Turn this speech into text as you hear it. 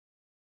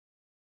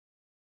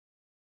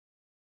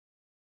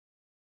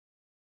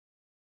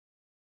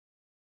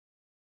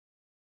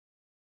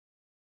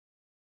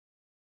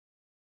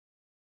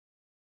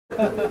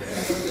All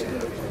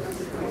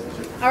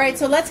right,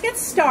 so let's get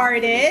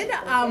started.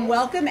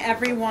 Welcome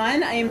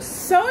everyone. I am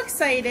so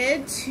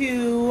excited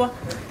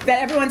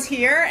that everyone's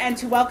here and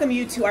to welcome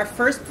you to our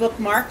first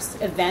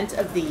Bookmarks event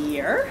of the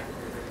year.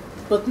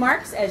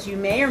 Bookmarks, as you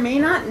may or may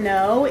not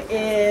know,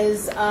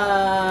 is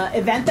an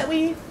event that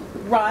we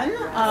run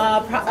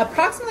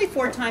approximately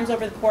 4 times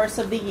over the course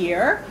of the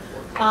year,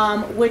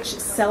 which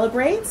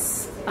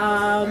celebrates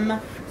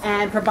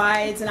and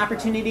provides an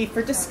opportunity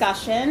for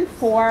discussion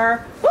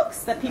for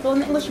books that people in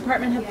the English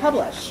department have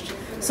published.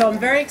 So I'm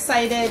very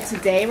excited.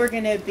 Today we're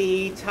going to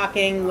be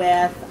talking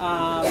with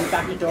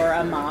Dr.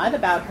 Dohra Ahmad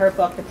about her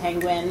book, The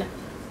Penguin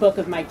Book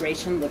of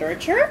Migration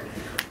Literature.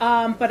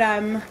 But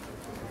I'm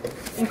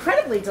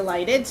incredibly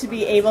delighted to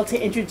be able to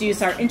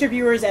introduce our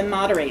interviewers and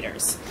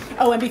moderators.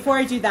 Oh, and before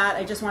I do that,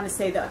 I just want to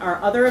say that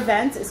our other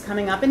event is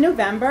coming up in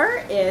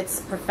November. It's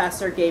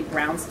Professor Gabe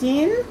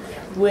Brownstein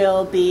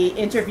will be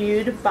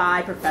interviewed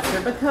by Professor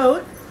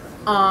Bacote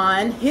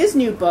on his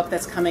new book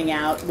that's coming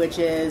out, which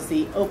is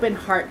The Open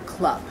Heart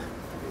Club.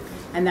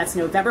 And that's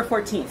November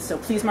 14th, so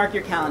please mark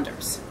your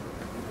calendars.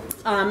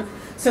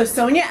 So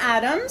Sonia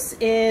Adams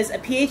is a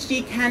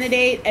PhD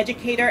candidate,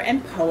 educator,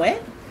 and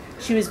poet.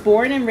 She was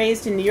born and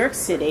raised in New York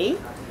City.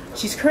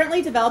 She's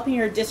currently developing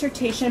her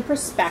dissertation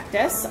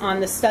prospectus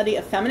on the study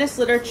of feminist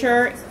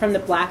literature from the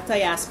Black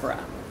diaspora.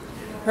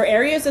 Her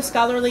areas of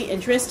scholarly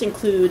interest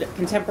include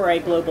contemporary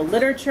global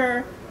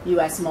literature,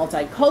 U.S.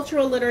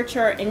 multicultural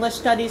literature, English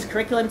studies,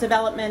 curriculum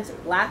development,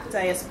 Black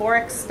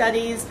diasporic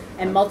studies,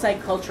 and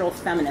multicultural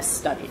feminist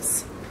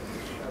studies.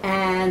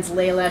 And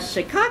Leila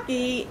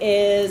Shikaki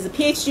is a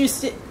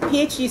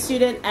PhD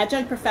student,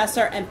 adjunct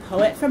professor, and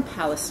poet from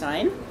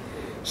Palestine.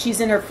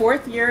 She's in her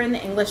 4th year in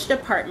the English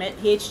department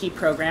PhD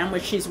program,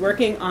 which she's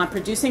working on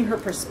producing her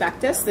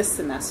prospectus this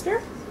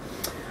semester.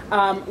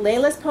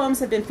 Leila's poems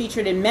have been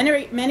featured in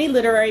many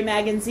literary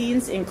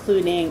magazines,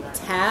 including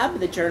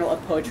Tab, the Journal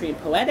of Poetry and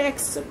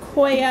Poetics,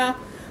 Sequoia,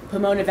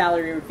 Pomona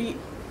Valley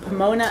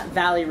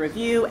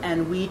Review,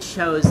 and We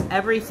Chose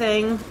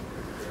Everything,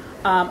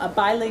 a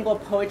bilingual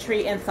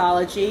poetry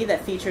anthology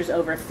that features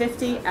over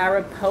 50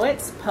 Arab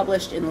poets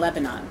published in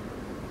Lebanon.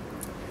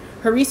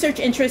 Her research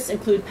interests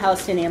include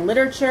Palestinian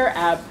literature,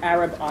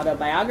 Arab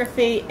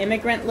autobiography,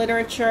 immigrant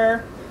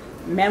literature,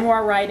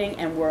 memoir writing,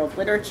 and world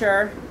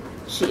literature.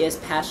 She is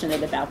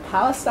passionate about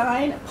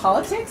Palestine,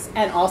 politics,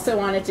 and also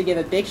wanted to give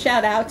a big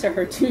shout out to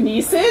her 2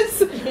 nieces,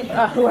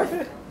 who are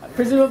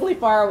presumably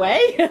far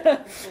away,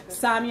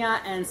 Samia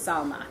and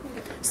Salma.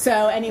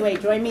 So anyway,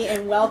 join me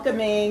in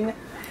welcoming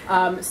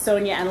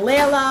Sonia and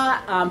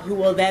Leila, who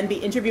will then be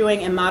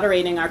interviewing and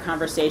moderating our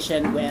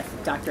conversation with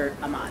Dr.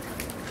 Ahmad.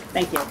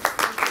 Thank you.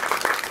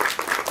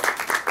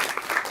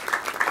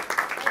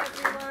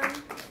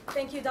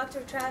 Thank you,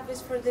 Dr.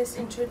 Travis, for this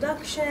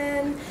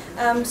introduction.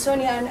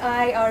 Sonia and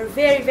I are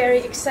very, very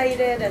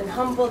excited and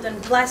humbled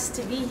and blessed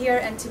to be here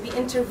and to be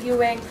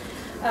interviewing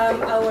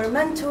our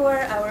mentor,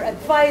 our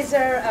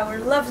advisor, our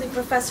lovely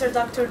professor,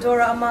 Dr.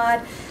 Dohra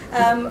Ahmad.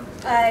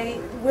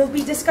 I will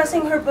be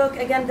discussing her book,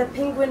 again, The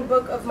Penguin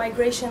Book of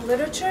Migration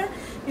Literature.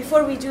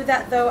 Before we do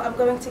that, though, I'm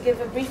going to give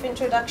a brief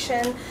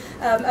introduction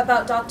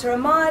about Dr.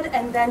 Ahmad,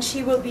 and then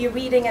she will be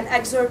reading an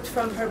excerpt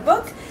from her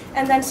book.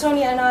 And then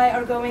Sonia and I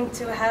are going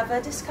to have a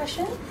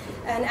discussion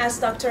and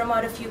ask Dr.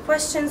 Ahmad a few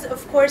questions.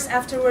 Of course,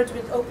 afterwards,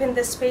 we'll open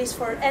the space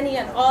for any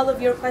and all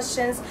of your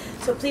questions.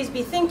 So please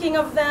be thinking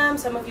of them.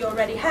 Some of you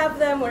already have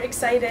them. We're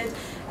excited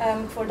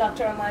for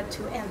Dr. Ahmad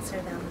to answer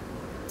them.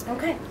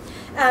 Okay.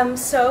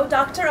 So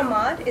Dr.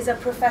 Ahmad is a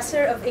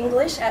professor of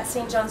English at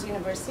St. John's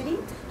University.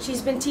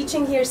 She's been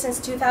teaching here since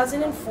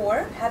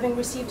 2004, having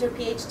received her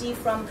PhD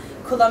from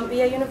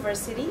Columbia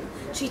University.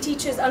 She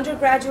teaches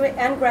undergraduate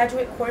and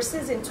graduate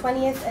courses in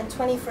 20th and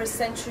 21st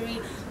century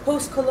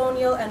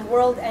post-colonial and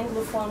world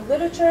Anglophone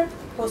literature,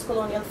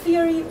 post-colonial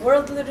theory,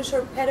 world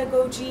literature,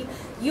 pedagogy,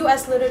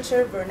 U.S.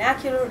 literature,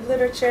 vernacular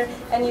literature,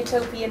 and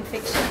utopian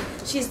fiction.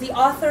 She's the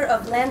author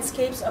of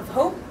Landscapes of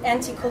Hope,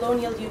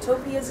 Anti-Colonial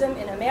Utopianism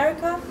in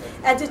America,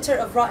 editor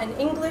of Rotten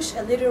English,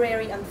 a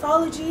literary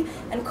anthology,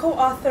 and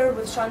co-author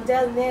with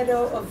Chandel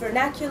Nero of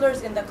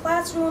Vernaculars in the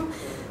Classroom,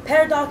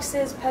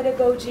 Paradoxes,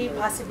 Pedagogy,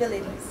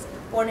 Possibilities.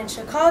 Born in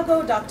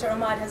Chicago, Dr.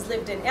 Ahmad has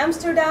lived in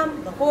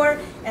Amsterdam, Lahore,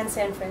 and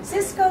San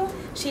Francisco.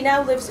 She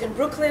now lives in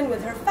Brooklyn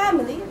with her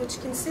family, which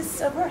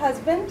consists of her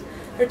husband,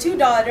 her 2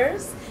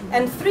 daughters,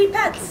 and 3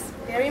 pets,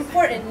 very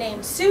important,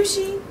 named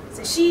Sushi,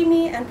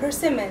 Sashimi, and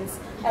Persimmons,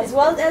 as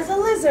well as a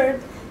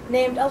lizard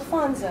named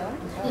Alfonso,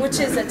 which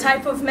is a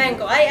type of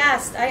mango. I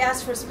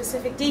asked for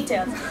specific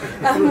details.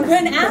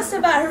 When asked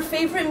about her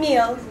favorite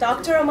meal,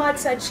 Dr. Ahmad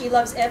said she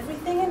loves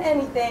everything and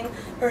anything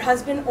her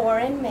husband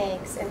Oren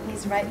makes, and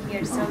he's right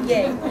here, so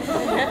yay.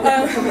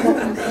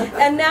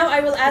 And now I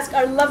will ask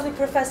our lovely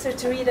professor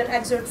to read an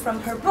excerpt from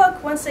her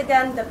book, once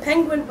again, The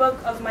Penguin Book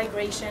of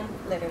Migration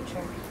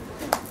Literature.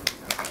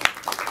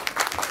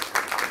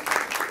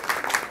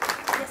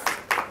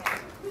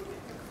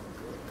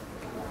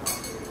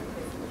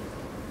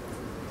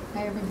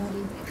 Hi,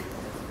 everybody.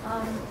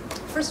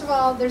 First of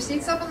all, there's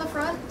seats up in the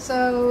front,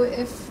 so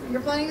if you're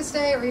planning to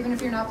stay, or even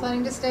if you're not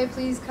planning to stay,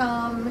 please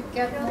come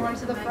get more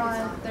to the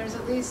front. There's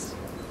at least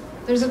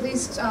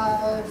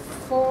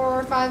 4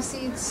 or 5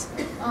 seats,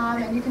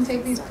 and you can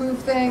take these poof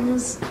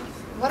things.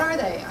 What are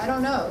they? I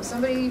don't know.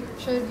 Somebody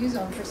should use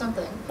them for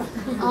something.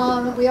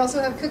 We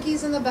also have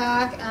cookies in the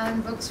back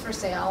and books for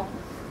sale.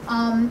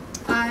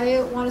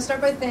 I want to start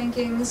by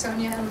thanking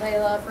Sonia and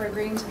Layla for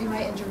agreeing to be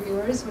my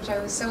interviewers, which I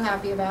was so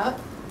happy about.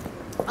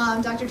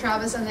 Dr.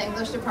 Travis and the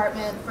English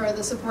department for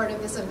the support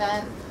of this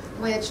event,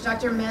 which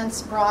Dr.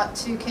 Mintz brought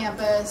to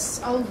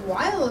campus a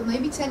while,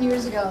 maybe 10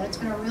 years ago, and it's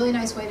been a really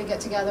nice way to get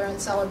together and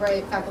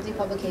celebrate faculty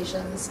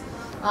publications,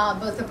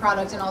 both the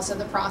product and also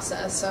the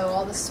process. So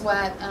all the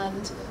sweat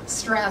and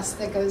stress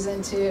that goes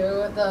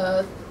into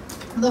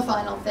the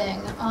final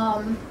thing.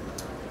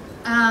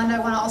 And I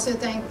want to also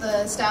thank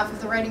the staff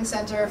of the Writing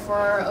Center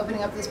for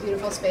opening up this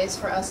beautiful space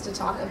for us to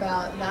talk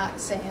about that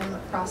same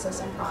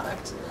process and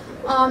product.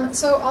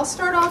 So I'll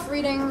start off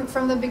reading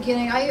from the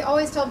beginning. I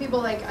always tell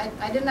people, like,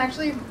 I didn't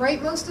actually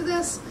write most of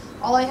this.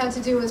 All I had to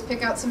do was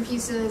pick out some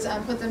pieces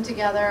and put them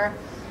together,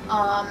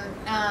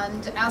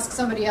 and ask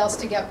somebody else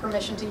to get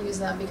permission to use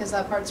them, because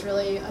that part's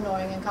really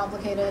annoying and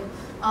complicated,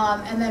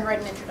 and then write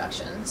an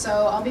introduction. So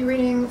I'll be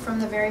reading from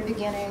the very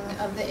beginning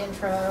of the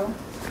intro.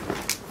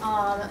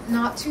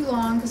 Not too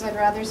long, because I'd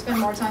rather spend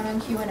more time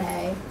on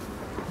Q&A.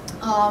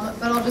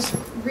 But I'll just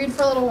read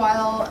for a little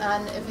while,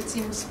 and if it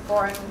seems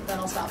boring, then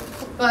I'll stop.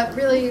 But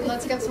really,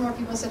 let's get some more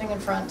people sitting in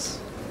front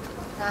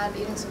and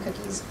eating some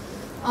cookies.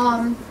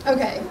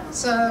 Okay,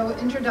 so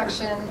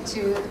introduction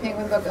to the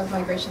Penguin Book of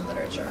Migration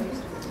Literature.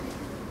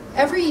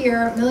 Every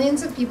year,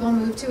 millions of people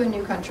move to a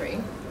new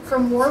country.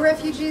 From war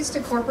refugees to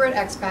corporate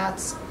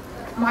expats,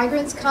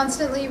 migrants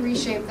constantly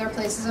reshape their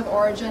places of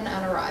origin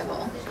and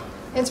arrival.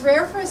 It's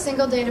rare for a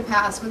single day to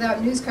pass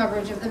without news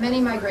coverage of the many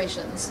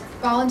migrations,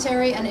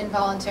 voluntary and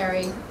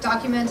involuntary,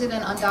 documented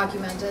and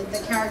undocumented,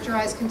 that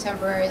characterize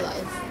contemporary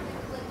life.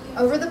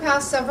 Over the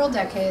past several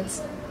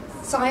decades,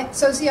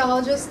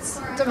 sociologists,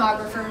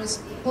 demographers,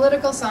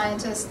 political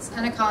scientists,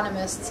 and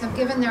economists have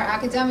given their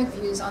academic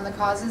views on the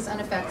causes and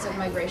effects of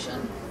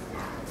migration.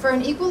 For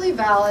an equally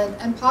valid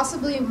and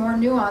possibly more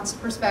nuanced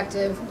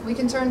perspective, we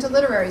can turn to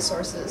literary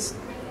sources: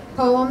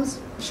 poems,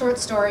 short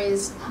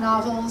stories,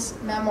 novels,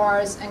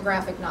 memoirs, and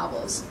graphic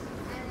novels.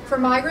 For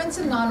migrants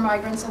and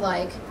non-migrants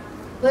alike,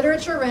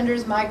 literature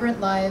renders migrant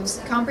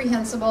lives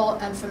comprehensible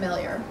and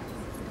familiar.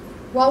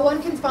 While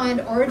one can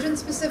find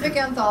origin-specific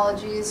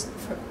anthologies,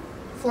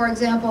 for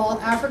example,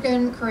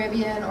 African,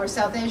 Caribbean, or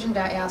South Asian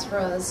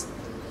diasporas,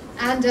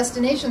 and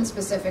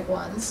destination-specific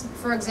ones,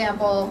 for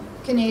example,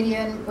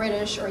 Canadian,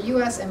 British, or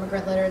US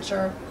immigrant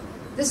literature,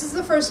 this is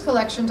the first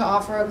collection to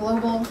offer a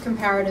global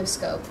comparative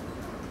scope.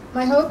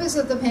 My hope is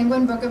that the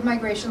Penguin Book of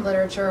Migration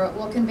Literature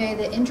will convey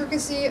the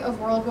intricacy of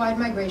worldwide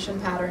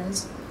migration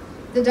patterns,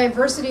 the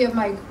diversity of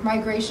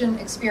migration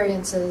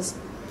experiences,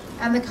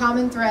 and the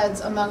common threads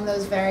among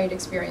those varied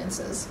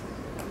experiences.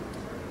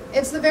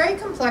 It's the very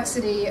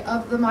complexity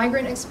of the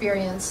migrant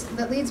experience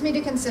that leads me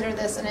to consider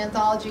this an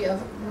anthology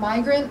of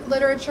migrant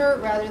literature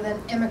rather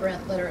than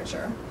immigrant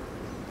literature.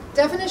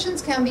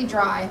 Definitions can be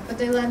dry, but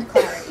they lend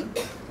clarity,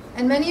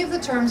 and many of the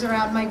terms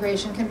around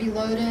migration can be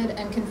loaded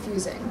and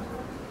confusing.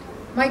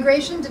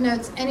 Migration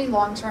denotes any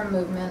long-term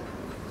movement.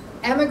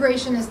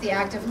 Emigration is the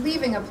act of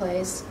leaving a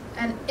place,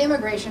 and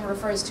immigration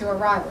refers to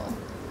arrival.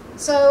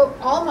 So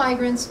all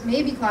migrants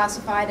may be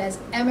classified as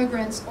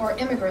emigrants or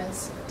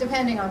immigrants,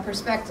 depending on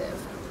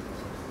perspective.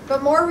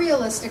 But more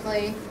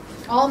realistically,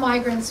 all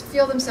migrants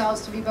feel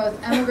themselves to be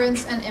both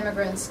emigrants and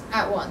immigrants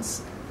at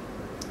once.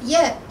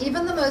 Yet,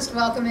 even the most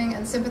welcoming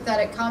and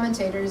sympathetic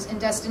commentators in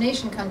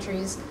destination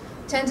countries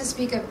tend to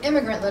speak of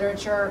immigrant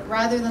literature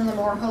rather than the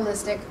more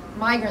holistic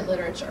migrant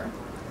literature.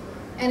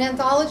 An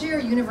anthology or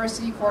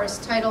university course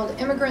titled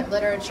Immigrant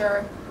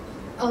Literature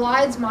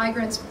elides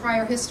migrants'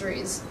 prior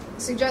histories,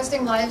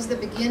 suggesting lives that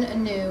begin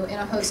anew in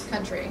a host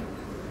country.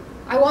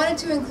 I wanted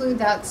to include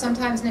that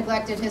sometimes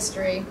neglected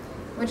history,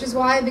 which is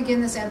why I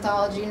begin this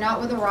anthology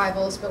not with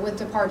arrivals but with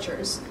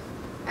departures,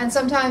 and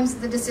sometimes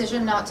the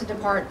decision not to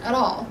depart at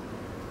all.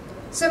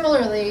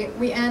 Similarly,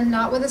 we end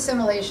not with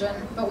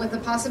assimilation, but with the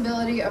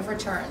possibility of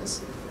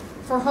returns.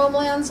 For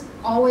homelands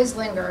always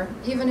linger,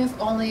 even if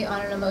only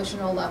on an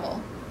emotional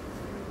level.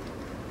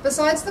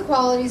 Besides the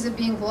qualities of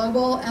being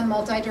global and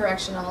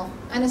multi-directional,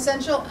 an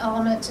essential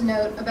element to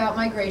note about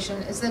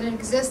migration is that it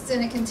exists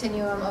in a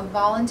continuum of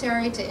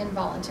voluntary to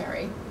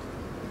involuntary.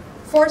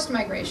 Forced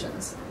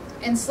migrations,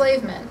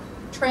 enslavement,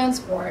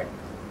 transport,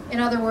 in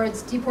other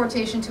words,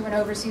 deportation to an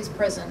overseas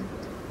prison,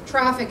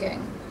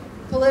 trafficking,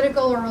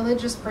 political or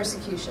religious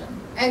persecution,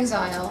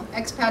 exile,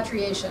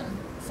 expatriation,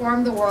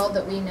 form the world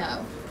that we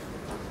know.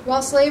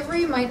 While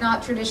slavery might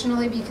not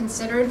traditionally be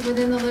considered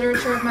within the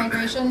literature of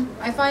migration,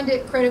 I find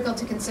it critical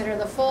to consider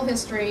the full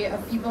history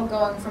of people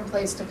going from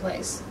place to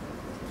place.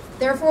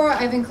 Therefore,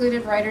 I've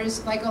included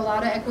writers like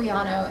Olaudah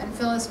Equiano and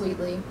Phyllis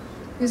Wheatley,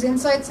 whose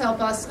insights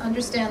help us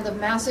understand the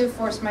massive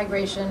forced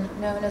migration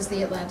known as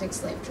the Atlantic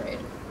slave trade.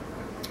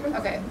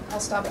 Okay, I'll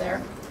stop there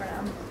for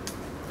now.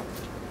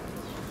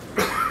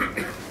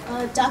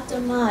 Dr.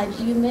 Ahmad,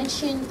 you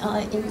mentioned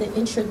in the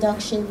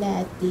introduction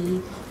that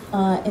the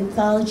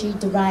anthology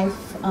derived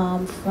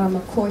from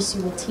a course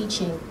you were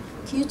teaching.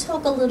 Can you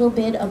talk a little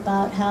bit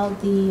about how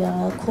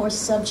the course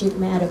subject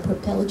matter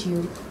propelled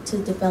you to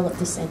develop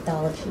this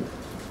anthology?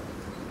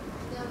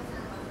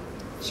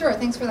 Sure,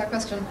 thanks for that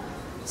question.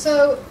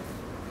 So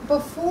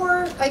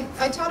before,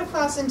 I taught a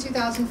class in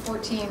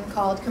 2014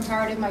 called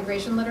Comparative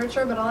Migration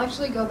Literature, but I'll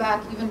actually go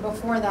back even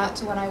before that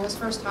to when I was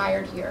first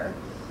hired here.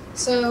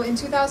 So in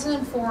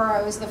 2004,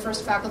 I was the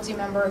first faculty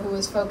member who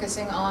was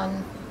focusing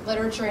on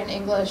literature in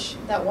English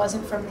that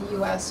wasn't from the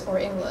US or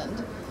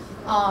England.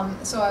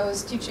 So I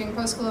was teaching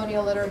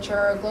post-colonial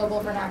literature,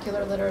 global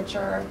vernacular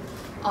literature,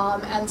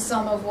 and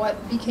some of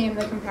what became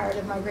the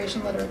comparative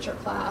migration literature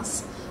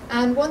class.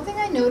 And one thing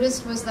I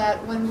noticed was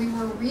that when we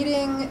were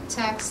reading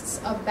texts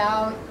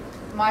about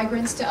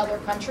migrants to other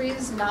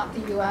countries, not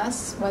the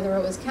US, whether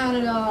it was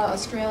Canada,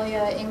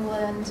 Australia,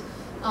 England,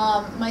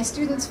 my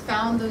students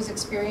found those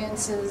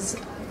experiences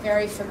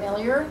very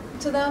familiar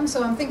to them.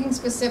 So I'm thinking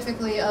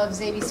specifically of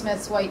Zadie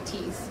Smith's White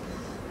Teeth,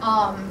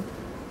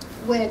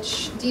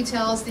 which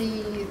details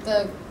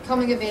the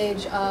coming of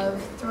age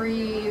of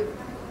 3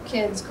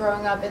 kids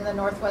growing up in the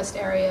northwest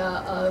area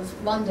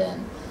of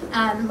London.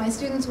 And my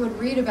students would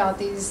read about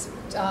these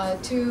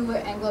 2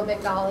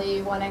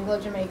 Anglo-Bengali, 1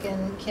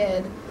 Anglo-Jamaican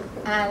kid,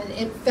 and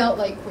it felt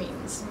like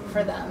Queens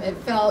for them. It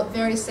felt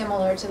very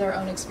similar to their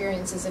own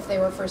experiences if they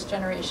were first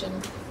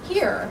generation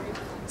here.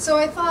 So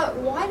I thought,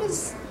 why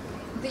does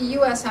the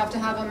US have to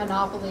have a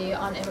monopoly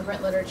on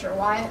immigrant literature?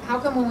 How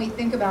come when we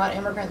think about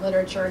immigrant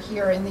literature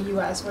here in the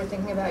US, we're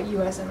thinking about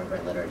US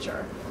immigrant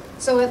literature?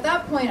 So at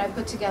that point, I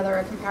put together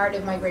a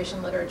comparative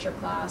migration literature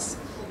class.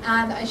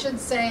 And I should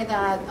say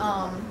that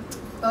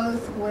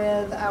both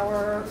with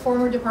our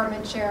former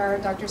department chair,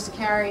 Dr.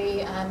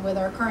 Sakari, and with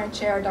our current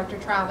chair, Dr.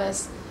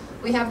 Travis,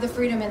 we have the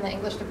freedom in the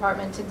English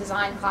department to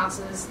design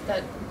classes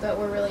that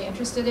we're really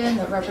interested in,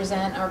 that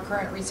represent our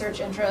current research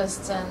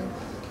interests and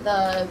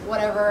the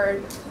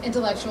whatever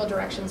intellectual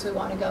directions we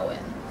want to go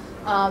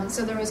in.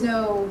 So there was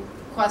no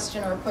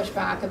question or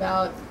pushback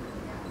about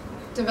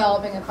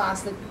developing a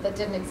class that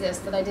didn't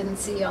exist, that I didn't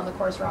see on the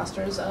course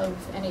rosters of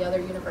any other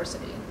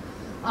university.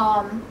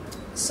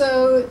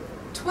 So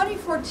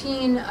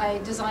 2014, I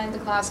designed the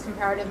class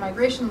Comparative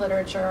Migration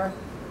Literature,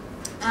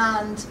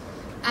 and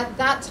at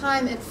that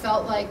time it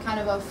felt like kind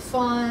of a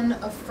fun,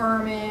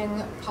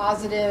 affirming,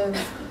 positive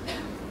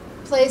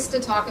place to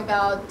talk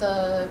about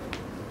the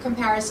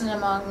comparison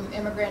among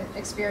immigrant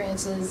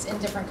experiences in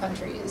different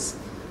countries.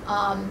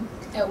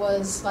 It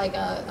was like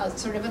a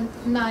sort of a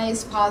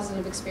nice,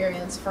 positive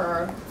experience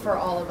for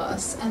all of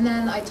us. And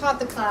then I taught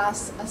the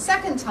class a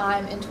second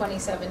time in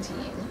 2017.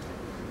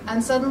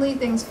 And suddenly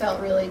things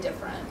felt really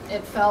different.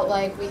 It felt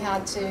like we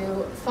had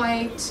to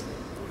fight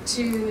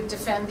to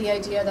defend the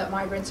idea that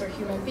migrants are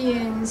human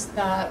beings,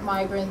 that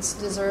migrants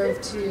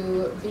deserve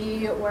to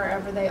be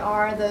wherever they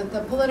are.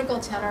 The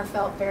political tenor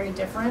felt very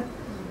different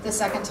the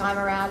second time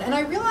around. And I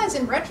realized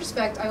in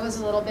retrospect I was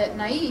a little bit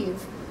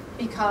naive,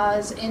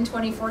 because in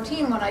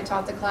 2014 when I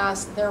taught the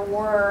class, there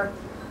were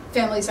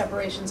family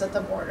separations at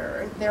the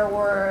border. There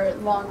were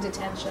long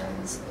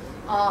detentions.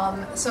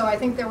 So I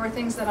think there were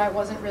things that I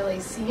wasn't really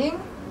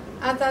seeing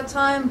at that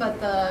time, but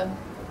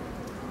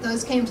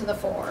those came to the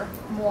fore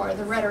more.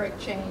 The rhetoric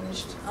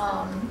changed.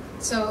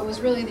 So it was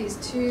really these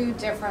 2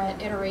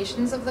 different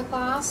iterations of the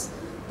class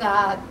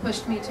that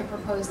pushed me to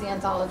propose the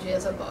anthology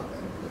as a book.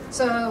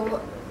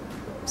 So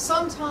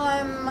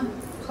sometime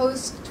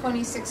post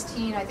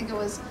 2016, I think it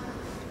was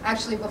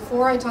actually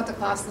before I taught the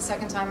class the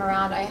second time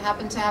around, I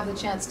happened to have the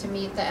chance to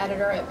meet the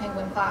editor at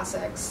Penguin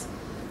Classics,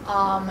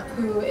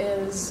 who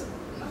is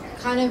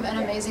kind of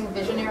an amazing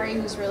visionary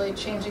who's really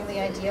changing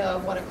the idea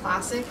of what a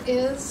classic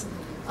is.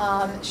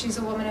 She's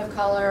a woman of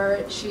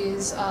color.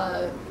 She's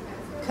a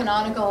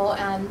canonical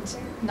and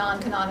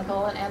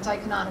non-canonical and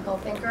anti-canonical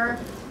thinker,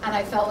 and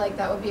I felt like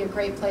that would be a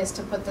great place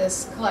to put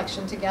this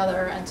collection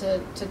together and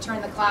to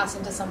turn the class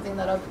into something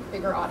that a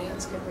bigger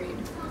audience could read.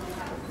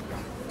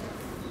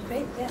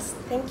 Great, yes,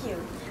 thank you.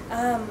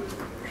 I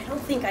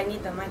don't think I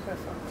need the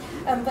microphone.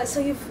 But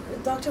so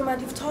Dr.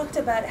 Ahmad, you've talked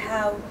about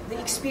how the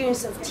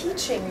experience of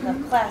teaching the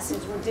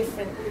classes were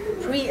different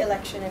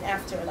pre-election and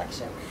after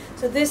election.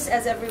 So this,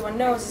 as everyone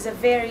knows, is a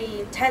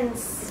very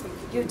tense,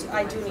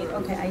 I do need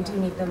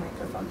the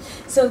microphone.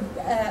 So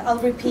I'll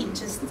repeat,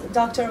 just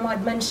Dr.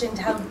 Ahmad mentioned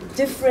how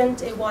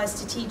different it was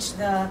to teach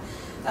the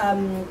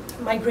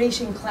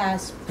migration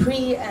class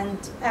pre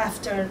and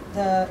after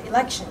the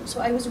election. So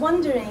I was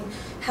wondering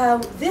how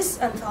this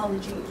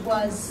anthology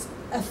was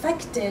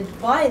affected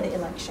by the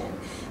election,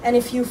 and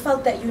if you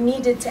felt that you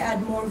needed to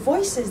add more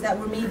voices that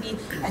were maybe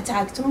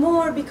attacked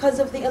more because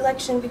of the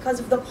election, because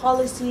of the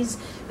policies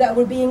that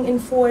were being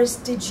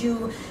enforced. Did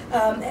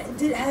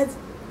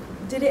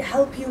it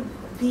help you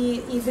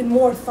be even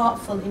more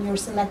thoughtful in your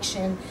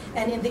selection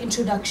and in the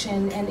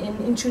introduction and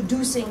in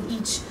introducing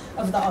each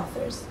of the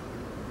authors?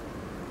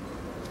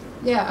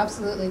 Yeah,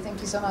 absolutely.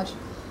 Thank you so much.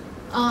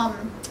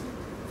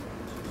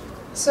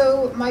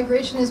 So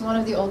migration is one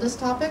of the oldest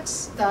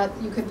topics that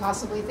you could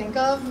possibly think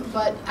of,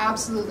 but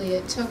absolutely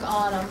it took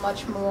on a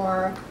much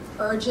more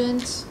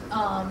urgent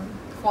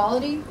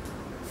quality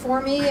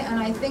for me, and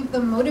I think the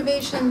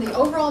motivation, the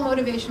overall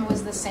motivation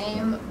was the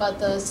same, but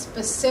the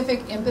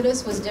specific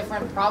impetus was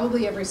different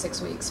probably every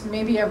 6 weeks,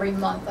 maybe every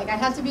month. Like I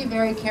had to be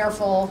very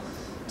careful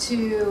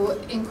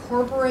to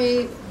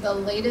incorporate the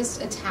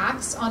latest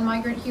attacks on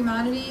migrant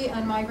humanity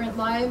and migrant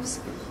lives,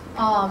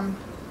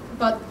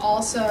 but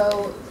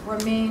also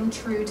remain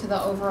true to the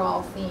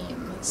overall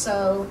theme.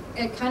 So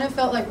it kind of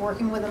felt like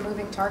working with a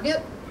moving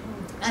target,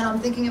 and I'm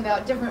thinking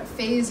about different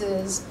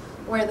phases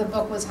where the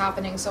book was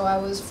happening. So I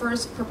was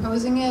first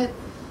proposing it,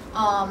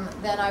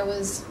 then I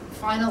was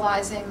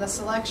finalizing the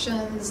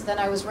selections, then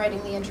I was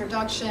writing the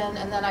introduction,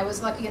 and then I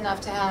was lucky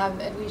enough to have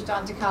Edwige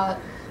Danticat,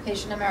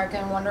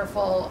 Haitian-American,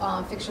 wonderful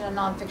fiction and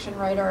nonfiction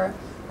writer,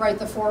 write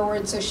the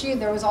foreword. So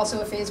there was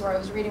also a phase where I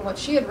was reading what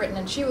she had written,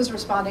 and she was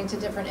responding to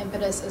different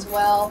impetus as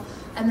well.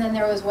 And then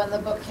there was when the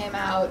book came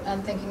out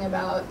and thinking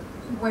about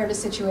where to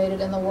situate it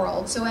in the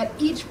world. So at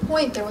each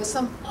point there was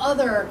some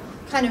other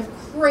kind of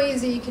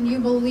crazy, can you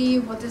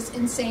believe what this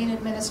insane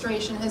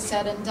administration has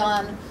said and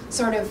done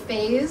sort of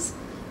phase.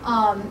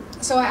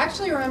 So I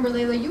actually remember,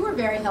 Layla, you were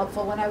very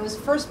helpful when I was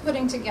first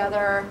putting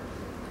together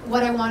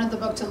what I wanted the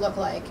book to look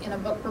like in a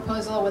book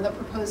proposal with a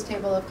proposed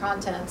table of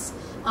contents.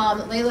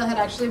 Layla had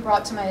actually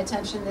brought to my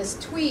attention this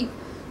tweet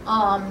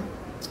by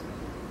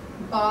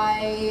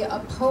a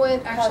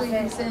poet, actually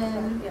he's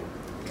in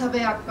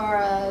Kaveh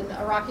Akbar, an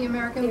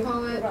Iraqi-American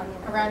poet,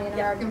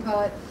 Iranian-American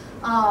poet.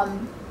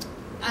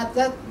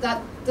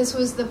 This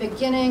was the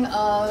beginning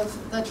of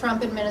the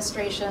Trump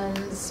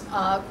administration's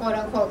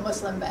quote-unquote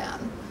Muslim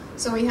ban.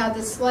 So we had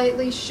this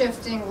slightly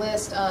shifting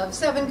list of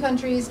 7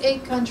 countries,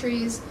 8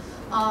 countries,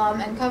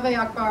 and Kaveh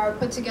Akbar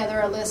put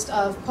together a list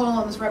of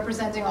poems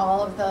representing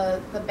all of the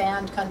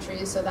banned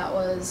countries. So that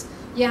was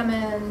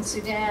Yemen,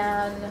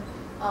 Sudan,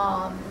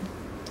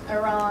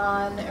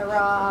 Iran,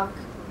 Iraq.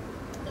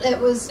 It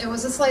was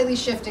a slightly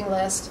shifting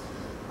list.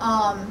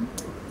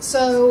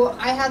 So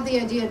I had the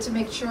idea to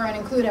make sure and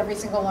include every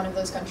single one of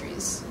those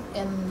countries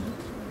in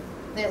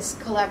this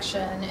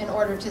collection in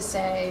order to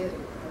say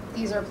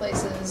these are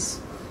places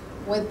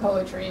with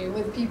poetry,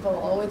 with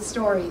people, with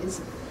stories.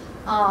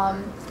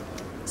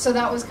 So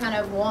that was kind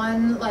of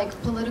one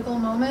political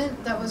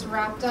moment that was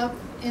wrapped up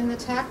in the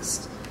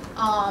text.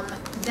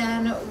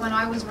 Then when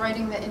I was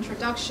writing the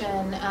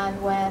introduction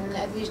and when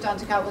Edwige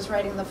Danticat was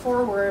writing the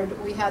foreword,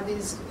 we had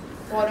these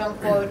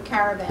quote-unquote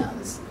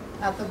caravans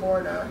at the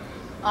border.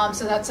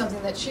 So that's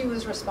something that she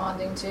was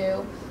responding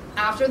to.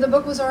 After the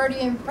book was already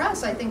in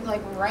press, I think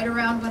right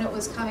around when it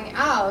was coming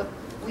out,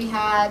 we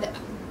had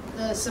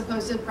the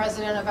supposed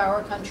president of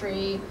our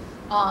country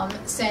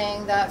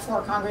saying that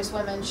 4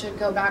 congresswomen should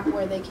go back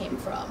where they came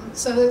from.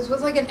 So this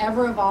was like an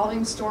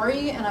ever-evolving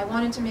story, and I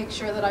wanted to make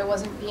sure that I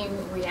wasn't being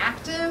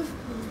reactive,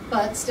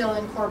 but still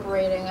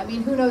incorporating. I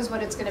mean, who knows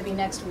what it's going to be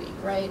next week,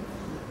 right?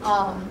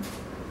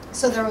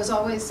 So there was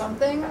always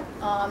something.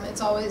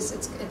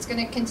 It's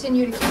going to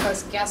continue to keep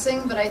us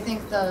guessing, but I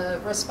think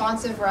the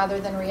responsive rather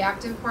than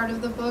reactive part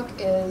of the book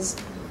is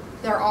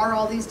there are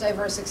all these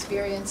diverse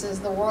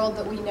experiences. The world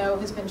that we know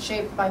has been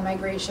shaped by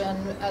migration,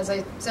 as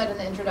I said in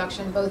the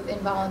introduction, both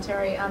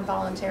involuntary and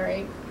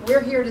voluntary.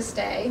 We're here to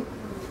stay.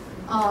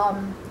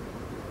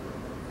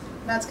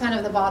 That's kind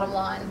of the bottom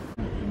line.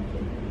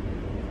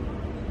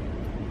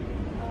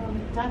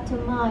 Dr.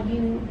 Ma,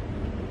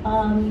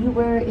 you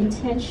were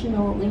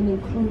intentional in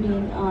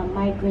including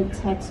migrant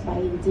texts by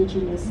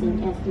indigenous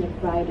and ethnic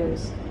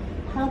writers.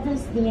 How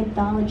does the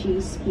anthology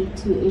speak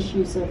to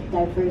issues of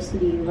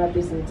diversity,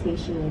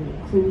 representation, and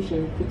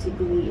inclusion,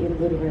 particularly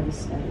in literary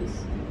studies?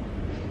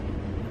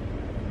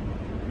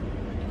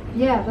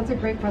 Yeah, that's a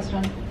great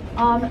question.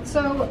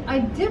 So I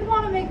did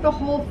want to make the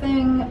whole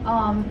thing,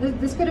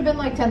 this could have been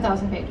like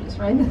 10,000 pages,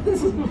 right?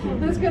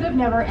 This could have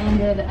never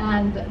ended,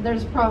 and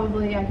there's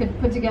probably, I could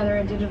put together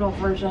a digital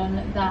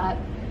version that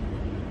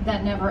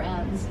never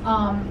ends.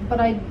 But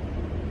I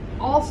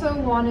also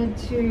wanted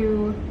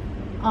to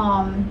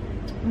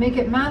make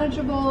it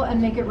manageable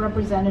and make it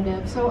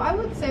representative. So I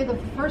would say the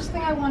first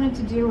thing I wanted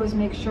to do was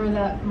make sure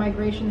that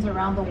migrations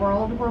around the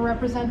world were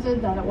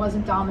represented, that it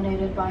wasn't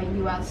dominated by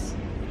US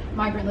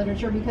migrant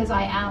literature, because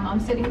I'm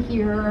sitting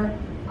here,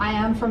 I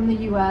am from the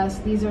US,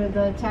 these are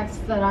the texts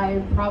that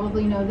I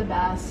probably know the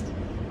best,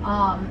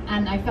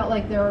 and I felt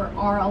like there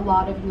are a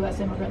lot of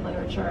US immigrant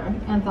literature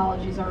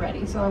anthologies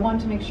already, so I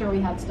wanted to make sure we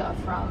had stuff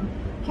from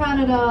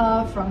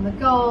Canada, from the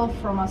Gulf,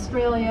 from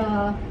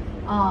Australia,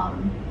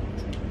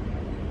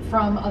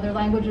 from other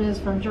languages,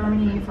 from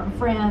Germany, from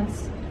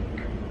France.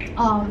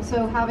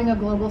 So having a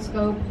global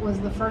scope was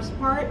the first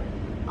part.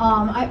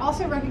 I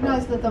also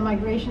recognize that the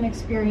migration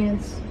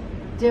experience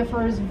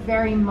differs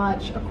very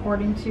much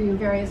according to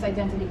various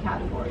identity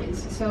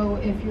categories. So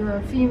if you're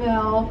a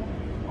female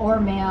or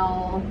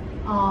male,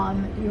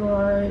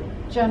 your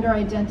gender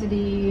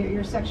identity,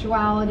 your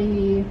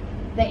sexuality,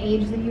 the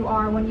age that you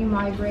are when you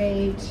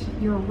migrate,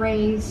 your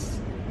race,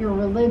 your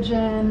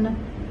religion,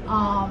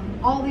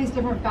 All these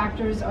different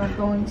factors are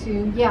going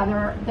to, yeah,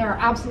 there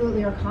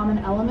absolutely are common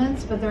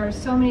elements, but there are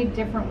so many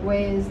different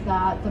ways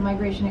that the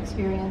migration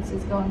experience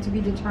is going to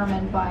be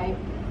determined by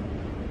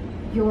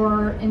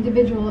your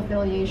individual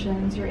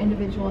affiliations, your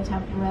individual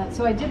temperament.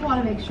 So I did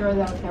want to make sure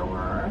that there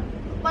were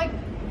like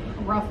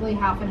roughly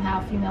half and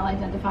half female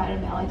identified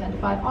and male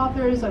identified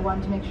authors. I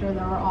wanted to make sure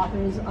there were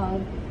authors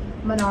of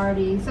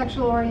minority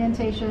sexual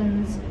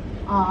orientations.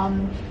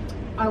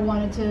 I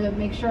wanted to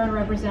make sure and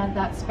represent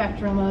that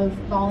spectrum of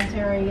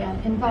voluntary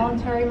and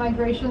involuntary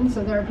migration.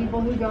 So there are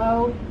people who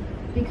go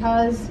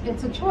because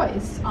it's a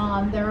choice.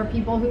 There are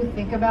people who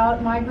think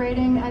about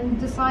migrating and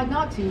decide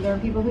not to. There are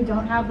people who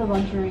don't have the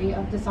luxury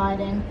of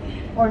deciding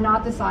or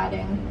not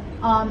deciding.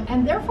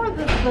 And therefore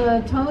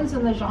the tones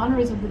and the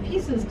genres of the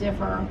pieces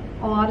differ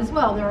a lot as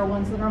well. There are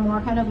ones that are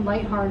more kind of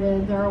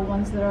lighthearted. There are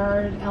ones that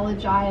are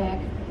elegiac.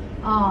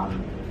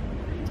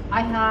 I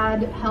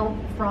had help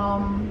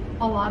from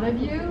a lot of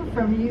you,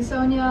 from you,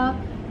 Sonia,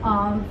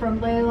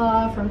 from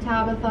Layla, from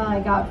Tabitha. I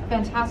got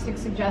fantastic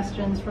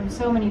suggestions from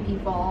so many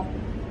people.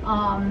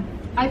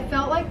 I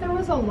felt like there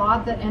was a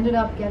lot that ended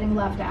up getting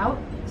left out.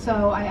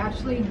 So I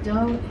actually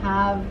don't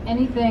have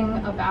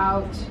anything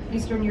about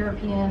Eastern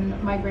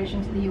European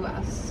migration to the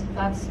US.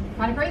 That's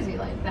kind of crazy,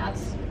 like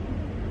that's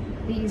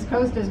the East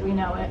Coast as we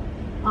know it.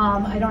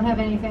 I don't have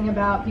anything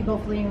about people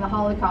fleeing the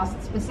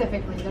Holocaust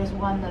specifically. There's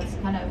one that's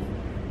kind of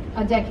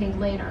a decade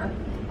later.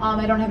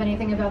 I don't have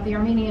anything about the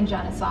Armenian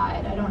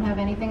genocide. I don't have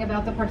anything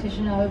about the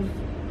partition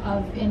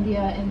of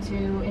India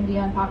into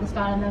India and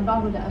Pakistan and then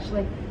Bangladesh.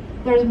 Like,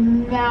 there's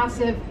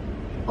massive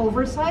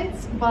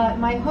oversights, but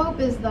my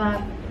hope is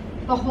that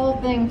the whole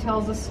thing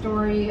tells a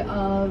story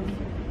of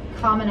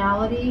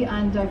commonality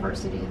and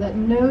diversity, that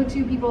no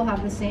two people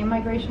have the same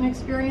migration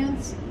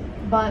experience,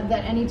 but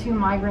that any two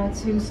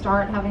migrants who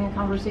start having a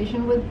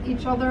conversation with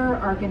each other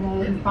are going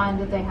to find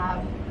that they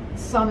have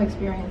some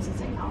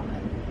experiences in common.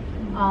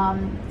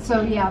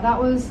 So yeah, that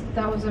was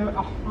a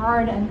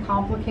hard and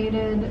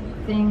complicated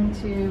thing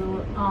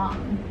to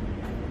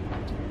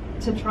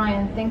try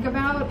and think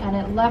about, and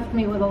it left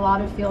me with a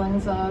lot of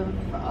feelings of,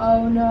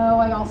 oh no,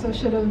 I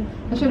should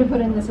have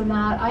put in this and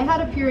that. I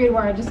had a period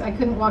where I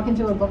couldn't walk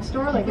into a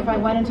bookstore. Like if I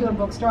went into a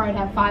bookstore, I'd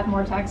have 5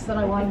 more texts that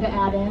I wanted to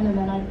add in, and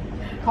then I'd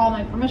call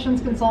my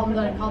permissions consultant,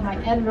 and I'd call my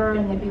editor,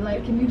 and they'd be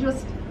like, can you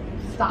just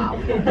stop?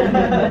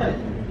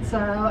 So,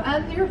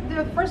 and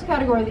the first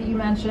category that you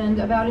mentioned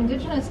about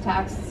indigenous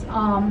texts,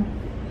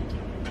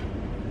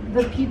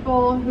 the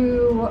people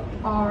who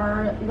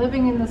are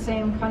living in the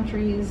same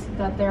countries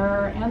that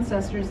their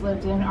ancestors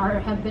lived in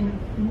have been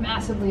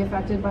massively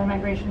affected by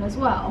migration as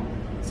well.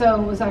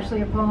 So it was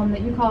actually a poem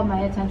that you called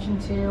my attention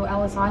to,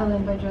 Ellis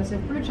Island by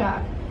Joseph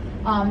Bruchac,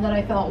 that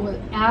I felt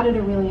added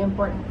a really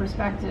important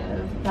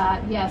perspective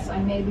that yes, I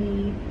may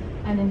be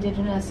an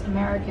Indigenous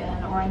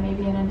American, or I may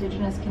be an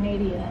Indigenous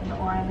Canadian,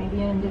 or I may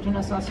be an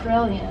Indigenous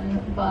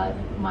Australian, but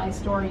my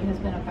story has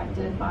been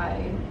affected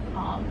by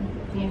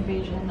the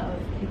invasion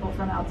of people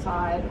from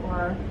outside,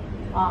 or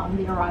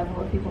the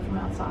arrival of people from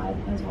outside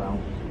as well.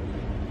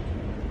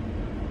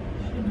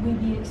 Should we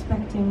be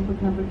expecting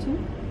book number 2?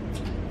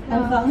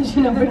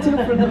 Anthology number 2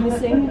 for the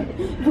missing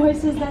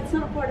voices? That's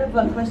not part of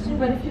the question,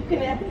 but if you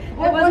can add,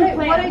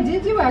 what I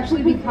did do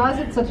actually, because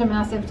it's such a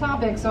massive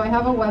topic, so I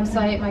have a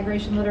website,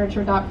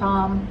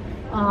 migrationliterature.com,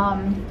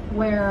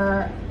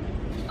 where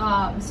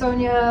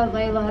Sonia,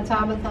 Layla,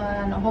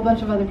 Tabitha, and a whole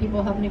bunch of other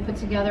people helped me put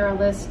together a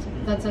list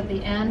that's at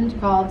the end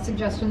called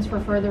Suggestions for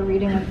Further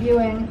Reading and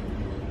Viewing,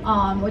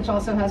 which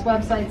also has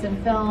websites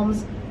and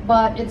films,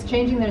 but it's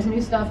changing. There's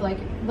new stuff like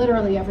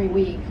literally every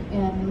week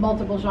in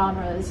multiple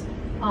genres.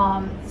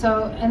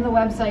 So in the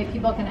website,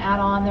 people can add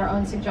on their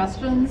own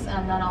suggestions,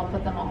 and then I'll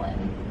put them all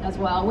in as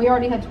well. We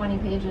already had 20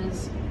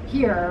 pages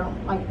here.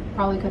 I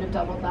probably could have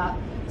doubled that.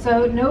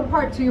 So no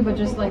part 2, but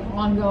just like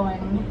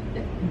ongoing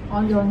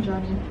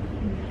journey.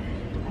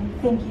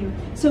 Thank you.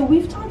 So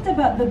we've talked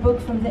about the book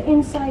from the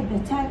inside,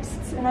 the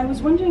texts, and I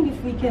was wondering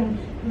if we can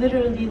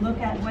literally look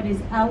at what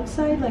is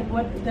outside, like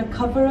what the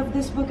cover of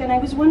this book, and I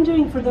was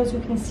wondering, for those who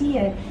can see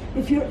it,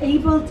 if you're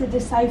able to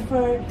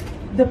decipher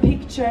the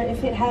picture,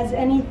 if it has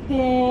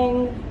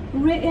anything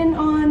written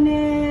on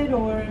it,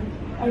 or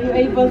are you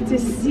able to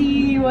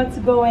see what's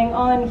going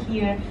on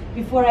here?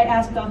 Before I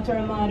ask Dr.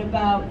 Ahmad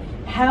about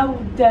how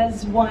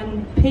does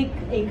one pick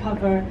a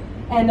cover,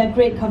 and a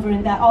great cover,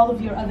 in that all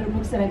of your other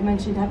books that I've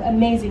mentioned have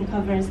amazing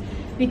covers,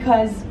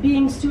 because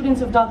being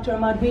students of Dr.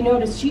 Ahmad, we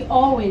notice she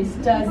always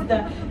does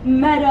the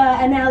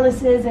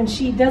meta-analysis, and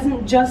she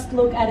doesn't just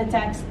look at a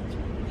text.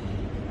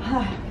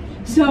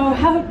 So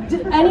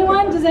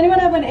does anyone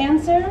have an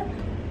answer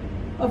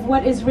of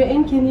what is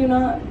written? Can you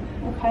not?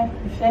 Okay,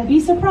 then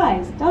be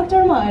surprised.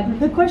 Dr. Ahmad,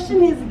 the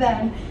question is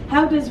then,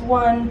 how does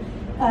one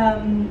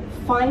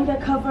find a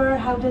cover?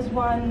 How does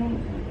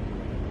one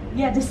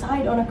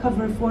decide on a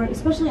cover for,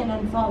 especially an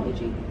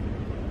anthology?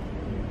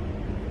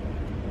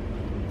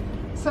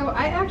 So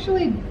I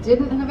actually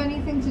didn't have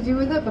anything to do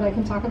with it, but I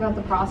can talk about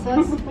the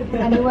process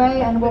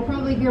anyway, and we'll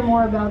probably hear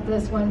more about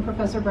this when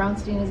Professor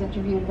Brownstein is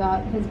interviewed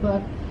about his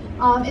book.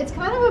 It's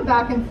kind of a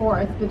back and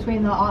forth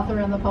between the author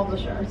and the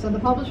publisher. So the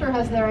publisher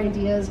has their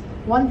ideas.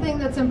 One thing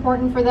that's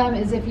important for them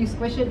is if you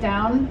squish it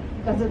down,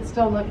 does it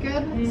still look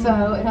good?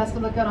 So it has to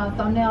look good on a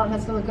thumbnail, it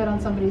has to look good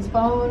on somebody's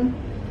phone.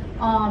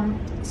 I'll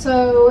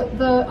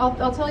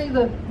tell you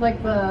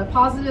the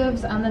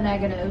positives and the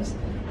negatives.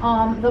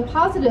 The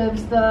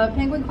positives, the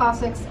Penguin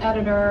Classics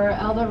editor,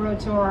 Elda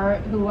Rotor,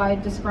 who I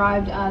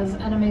described as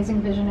an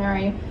amazing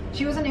visionary,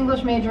 she was an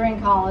English major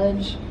in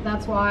college.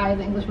 That's why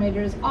the English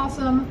major is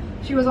awesome.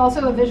 She was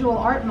also a visual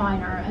art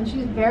minor, and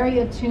she's very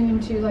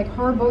attuned to, like,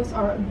 her books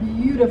are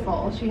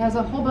beautiful. She has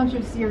a whole bunch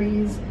of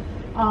series.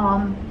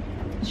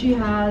 She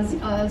has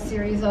a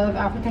series of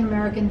African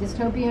American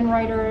dystopian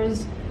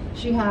writers.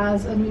 She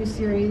has a new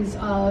series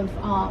of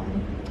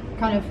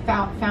kind of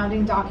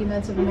founding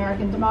documents of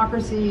American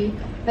democracy.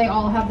 They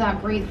all have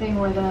that great thing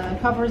where the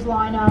covers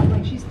line up.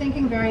 Like, she's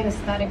thinking very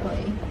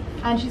aesthetically.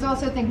 And she's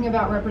also thinking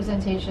about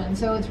representation.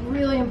 So it's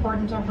really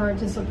important to her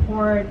to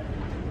support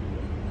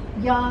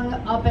young,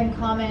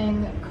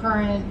 up-and-coming,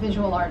 current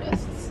visual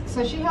artists.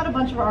 So she had a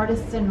bunch of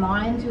artists in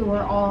mind who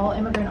were all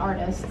immigrant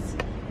artists.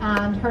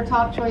 And her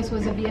top choice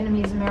was a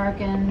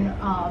Vietnamese-American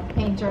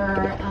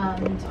painter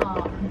and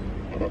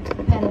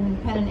pen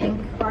and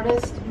ink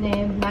artist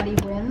named Matty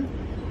Nguyen.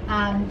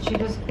 And she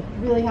just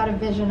really had a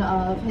vision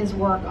of his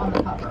work on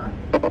the cover.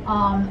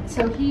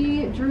 So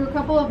he drew a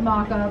couple of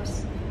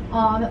mock-ups.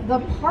 The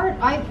part,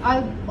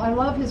 I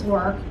love his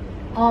work.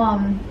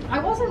 I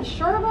wasn't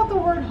sure about the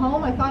word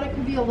home. I thought it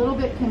could be a little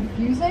bit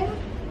confusing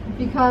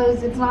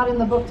because it's not in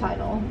the book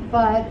title,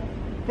 but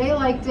they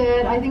liked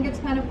it. I think it's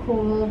kind of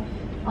cool.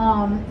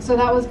 So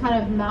that was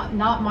kind of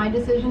not my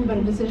decision, but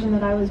a decision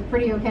that I was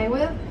pretty okay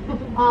with.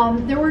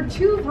 There were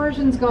two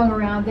versions going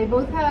around. They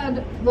both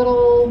had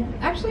little,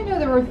 actually no,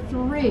 there were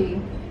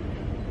three.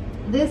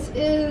 This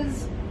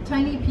is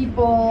tiny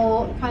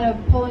people kind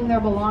of pulling their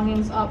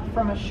belongings up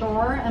from a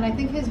shore, and I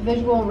think his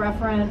visual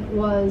referent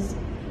was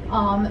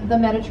the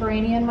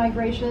Mediterranean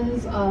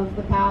migrations of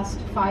the past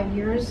 5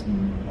 years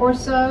or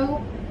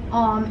so.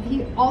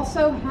 He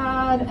also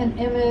had an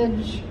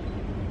image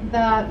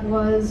that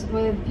was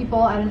with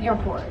people at an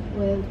airport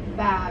with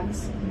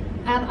bags.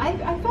 And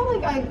I felt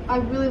like I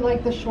really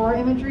liked the shore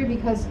imagery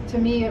because to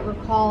me it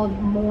recalled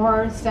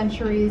more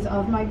centuries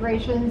of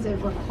migrations. It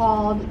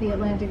recalled the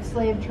Atlantic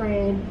slave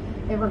trade.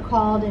 It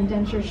recalled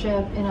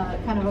indentureship in a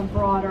kind of a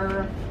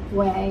broader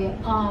way.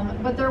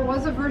 But there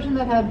was a version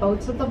that had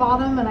boats at the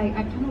bottom, and I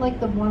kind of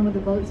liked the one with the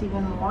boats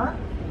even more.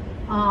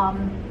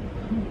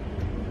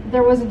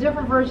 There was a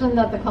different version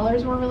that the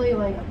colors were really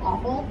like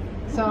awful.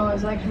 So I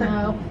was like,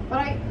 no. But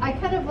I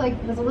kind of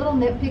like was a little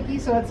nitpicky,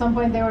 so at some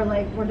point they were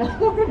like, we're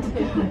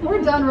done,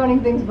 we're done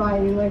running things by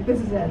you. Like, this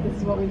is it. This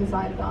is what we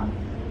decided on.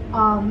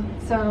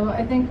 So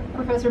I think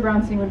Professor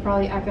Brownstein would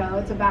probably echo,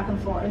 it's a back and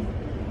forth.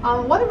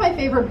 One of my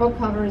favorite book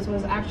covers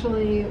was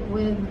actually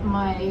with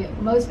my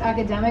most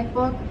academic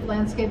book,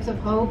 Landscapes of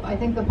Hope. I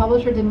think the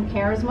publisher didn't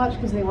care as much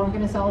because they weren't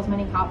going to sell as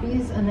many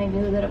copies, and they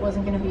knew that it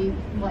wasn't going to be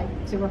like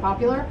super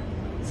popular.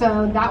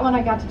 So that one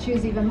I got to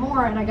choose even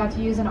more, and I got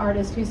to use an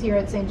artist who's here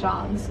at St.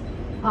 John's,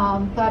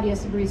 Claudia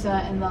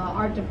Sabrisa in the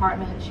art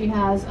department. She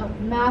has a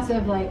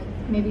massive, like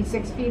maybe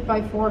 6 feet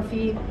by 4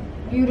 feet,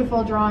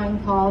 beautiful drawing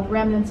called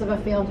Remnants of a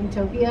Failed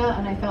Utopia,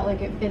 and I felt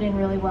like it fit in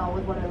really well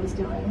with what I was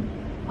doing.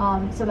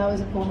 So that was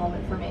a cool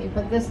moment for me.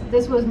 But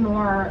this was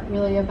more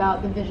really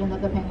about the vision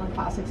that the Penguin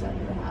Classics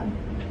editor had.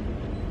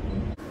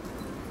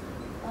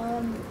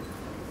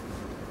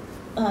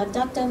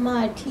 Dr.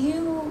 Ahmad, can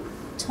you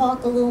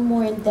talk a little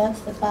more in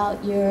depth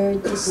about your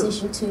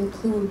decision to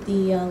include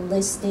the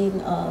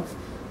listing of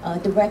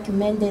the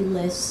recommended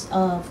list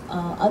of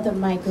other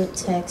migrant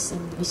texts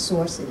and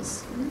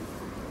resources?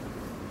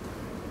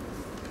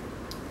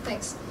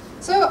 Thanks.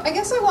 So I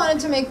guess I wanted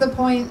to make the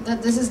point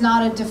that this is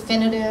not a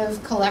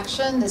definitive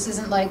collection. This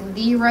isn't like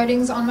the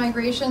writings on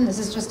migration. This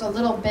is just a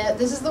little bit.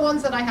 This is the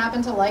ones that I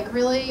happen to like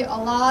really a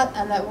lot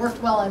and that worked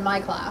well in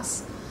my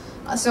class.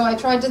 So I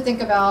tried to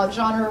think about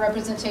genre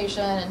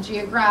representation and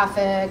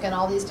geographic and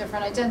all these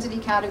different identity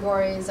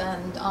categories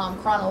and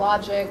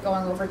chronologic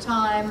going over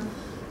time.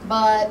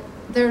 But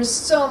there's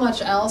so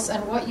much else,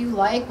 and what you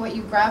like, what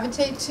you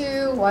gravitate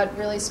to, what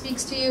really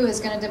speaks to you is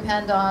going to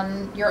depend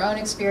on your own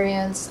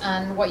experience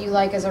and what you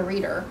like as a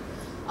reader.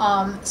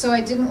 So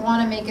I didn't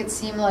want to make it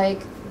seem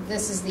like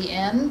this is the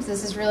end.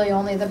 This is really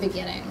only the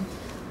beginning.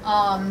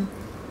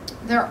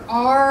 There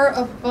are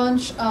a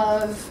bunch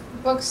of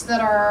books that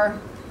are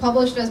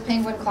published as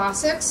Penguin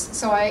Classics,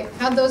 so I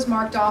had those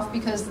marked off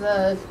because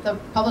the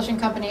publishing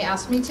company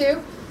asked me to.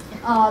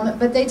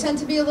 But they tend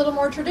to be a little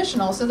more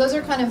traditional. So those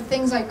are kind of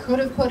things I could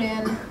have put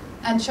in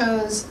and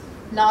chose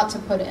not to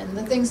put in.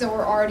 The things that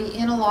were already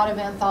in a lot of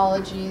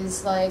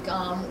anthologies, like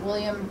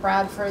William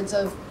Bradford's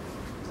of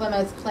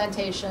Plymouth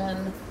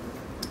Plantation,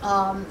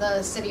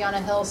 the City on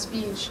a Hill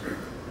speech.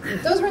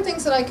 Those were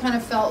things that I kind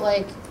of felt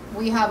like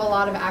we have a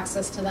lot of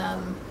access to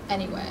them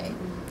anyway.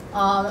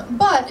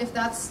 But if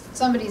that's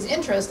somebody's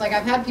interest, like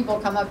I've had people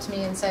come up to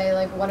me and say,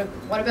 like,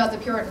 what about the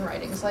Puritan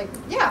writings? Like,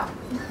 yeah,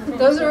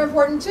 those are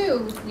important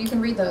too. You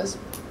can read those.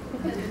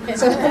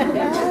 So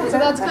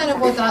that's kind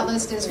of what that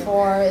list is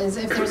for, is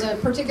if there's a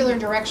particular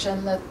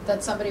direction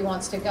that somebody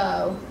wants to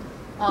go.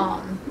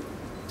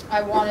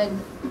 I wanted,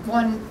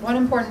 one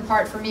important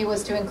part for me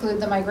was to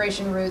include the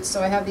migration routes,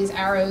 so I have these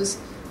arrows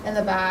in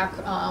the back,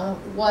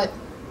 what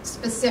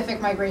specific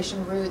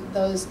migration route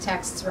those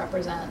texts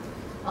represent.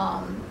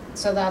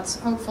 So that's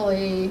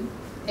hopefully,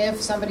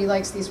 if somebody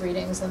likes these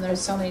readings, then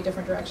there's so many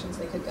different directions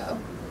they could go.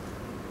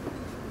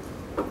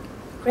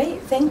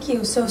 Great, thank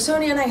you. So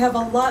Sonia and I have a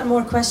lot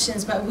more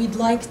questions, but we'd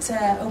like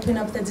to open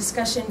up the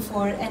discussion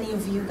for any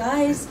of you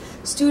guys,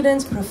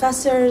 students,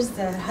 professors,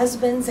 the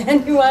husbands,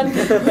 anyone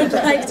who would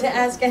like to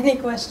ask any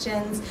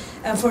questions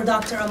for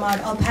Dr. Ahmad.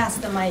 I'll pass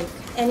the mic.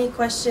 Any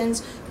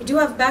questions? We do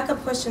have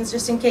backup questions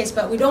just in case,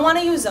 but we don't want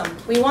to use them.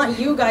 We want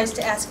you guys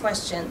to ask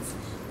questions.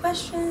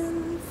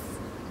 Questions?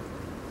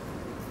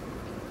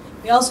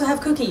 We also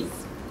have cookies,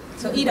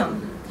 so eat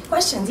them.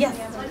 Questions, yes.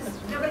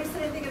 Nobody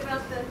said anything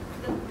about the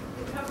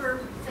cover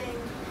saying,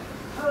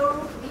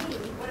 "Oh me."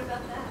 What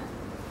about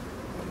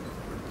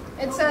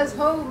that? It says,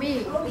 "Ho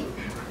me." Oh me.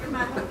 You're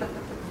my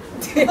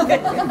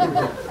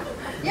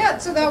Yeah,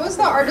 so that was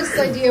the artist's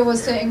idea,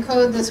 was to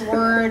encode this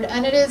word,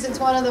 and it's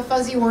one of the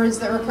fuzzy words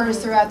that recurs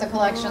throughout the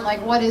collection,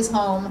 like what is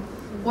home?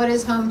 What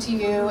is home to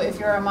you if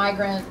you're a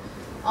migrant?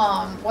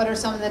 What are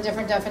some of the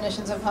different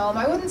definitions of home?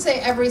 I wouldn't say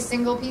every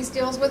single piece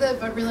deals with it,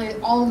 but really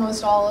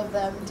almost all of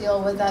them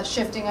deal with that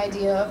shifting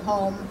idea of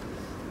home.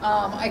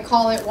 I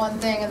call it one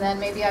thing and then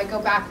maybe I go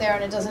back there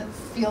and it doesn't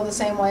feel the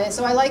same way.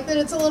 So I like that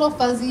it's a little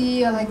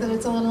fuzzy, I like that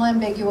it's a little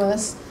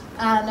ambiguous,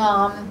 and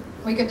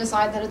we could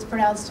decide that it's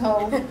pronounced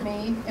ho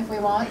me if we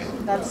want.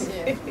 That's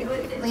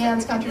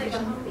Leanne's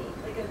contribution.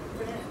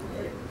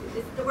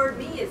 The word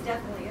me is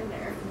definitely in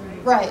there.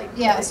 Right,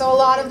 yeah, so a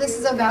lot of this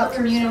is about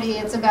community,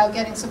 it's about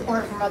getting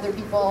support from other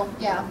people.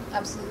 Yeah,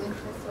 absolutely.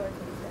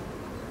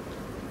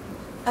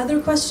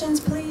 Other questions,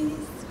 please?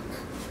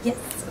 Yes.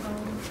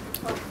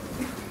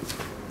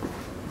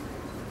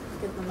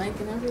 Get the mic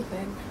and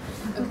everything.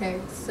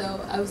 Okay,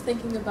 so I was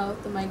thinking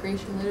about the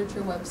migration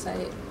literature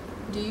website.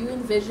 Do you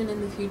envision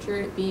in the future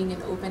it being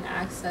an open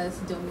access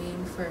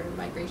domain for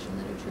migration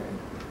literature?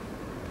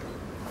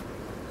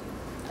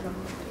 I don't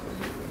know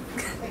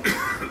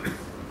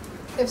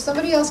If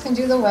somebody else can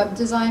do the web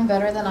design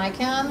better than I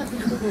can,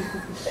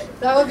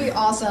 that would be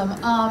awesome.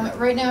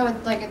 Right now,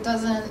 it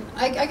doesn't.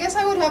 I guess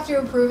I would have to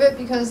approve it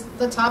because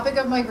the topic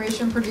of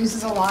migration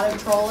produces a lot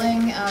of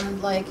trolling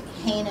and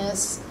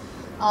heinous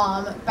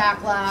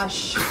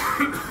backlash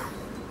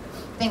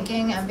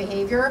thinking and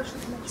behavior.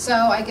 So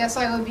I guess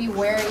I would be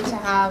wary to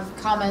have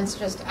comments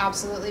just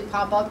absolutely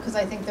pop up because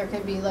I think there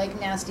could be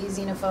nasty,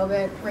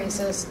 xenophobic,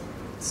 racist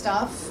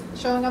stuff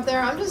showing up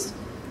there.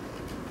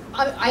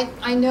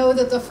 I know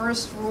that the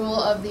first rule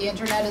of the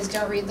internet is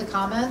don't read the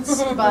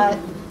comments, but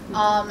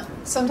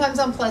sometimes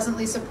I'm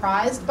pleasantly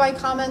surprised by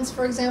comments,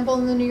 for example,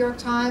 in the New York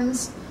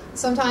Times.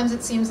 Sometimes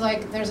it seems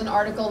like there's an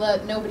article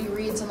that nobody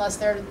reads unless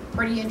they're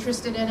pretty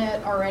interested in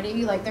it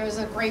already. There was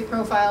a great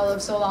profile of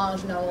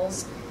Solange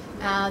Knowles,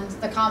 and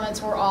the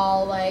comments were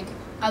all like,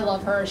 I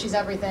love her, she's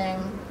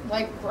everything.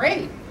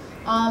 Great.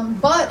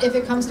 But if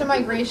it comes to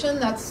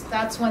migration,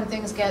 that's when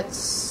things get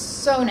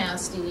so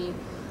nasty.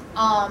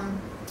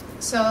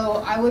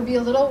 So I would be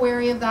a little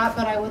wary of that,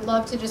 but I would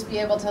love to just be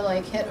able to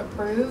hit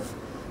approve.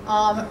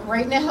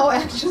 Right now,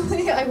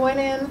 actually, I went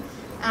in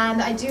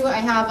and I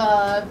have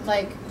a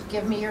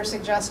give me your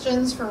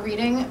suggestions for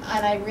reading,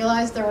 and I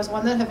realized there was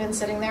one that had been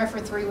sitting there for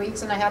 3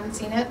 weeks and I hadn't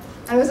seen it.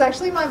 And it was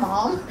actually my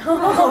mom. And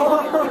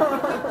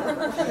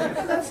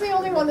that's the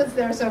only one that's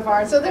there so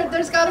far. So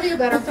there's got to be a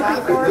better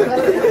platform. But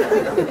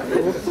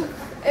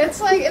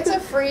it's a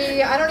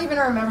free, I don't even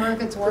remember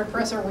if it's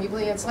WordPress or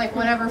Weebly. It's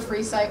whatever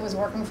free site was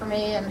working for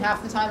me, and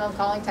half the time I'm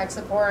calling tech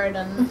support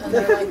and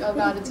they're like, oh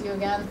God, it's you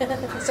again.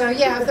 So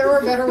yeah, if there were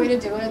a better way to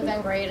do it,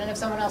 then great. And if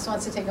someone else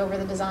wants to take over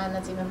the design,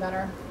 that's even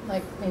better.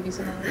 Maybe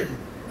someone.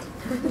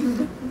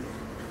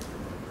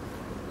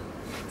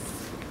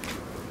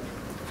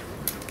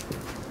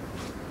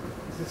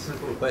 It's a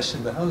simple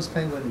question, but how is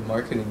Penguin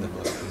marketing the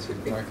book? Is it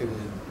marketed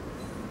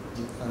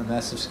on a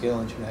massive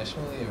scale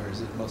internationally, or is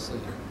it mostly...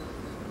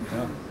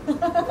 No?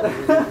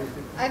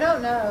 I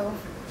don't know.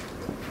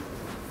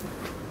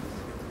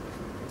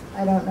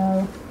 I don't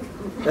know.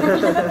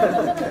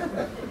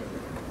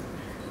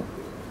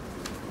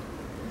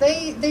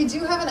 They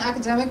do have an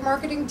academic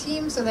marketing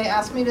team, so they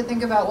asked me to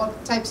think about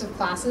what types of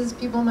classes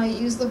people might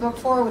use the book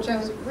for, which I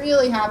was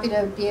really happy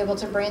to be able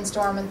to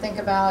brainstorm and think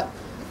about.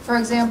 For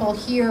example,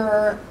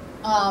 here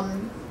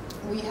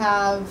we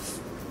have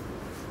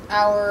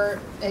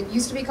it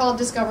used to be called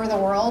Discover the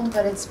World,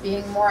 but it's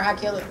being more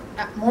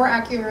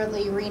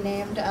accurately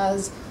renamed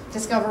as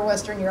Discover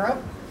Western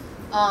Europe.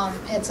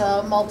 It's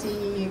a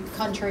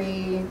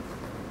multi-country,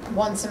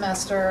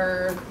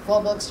 one-semester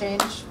global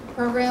exchange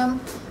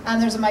program,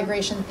 and there's a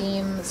migration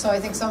theme, so I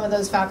think some of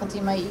those faculty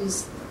might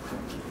use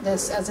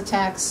this as a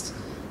text.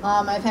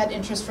 I've had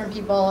interest from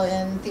people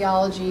in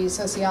theology,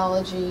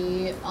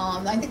 sociology.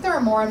 I think there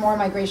are more and more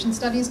migration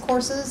studies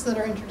courses that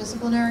are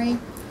interdisciplinary.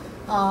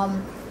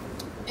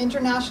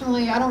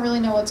 internationally, I don't really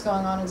know what's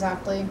going on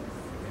exactly.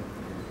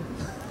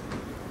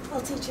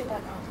 I'll teach you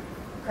that now.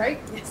 Great.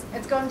 Yes.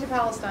 It's going to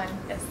Palestine.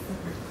 Yes.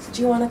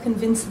 Do you want to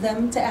convince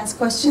them to ask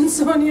questions,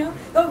 Sonia?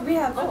 Oh, we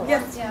have. Oh,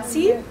 yes. Yeah.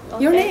 See?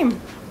 Okay. Your name.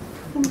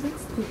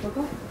 Convince people.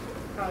 Go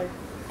ahead.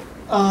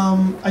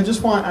 Hi. I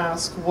just want to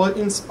ask, what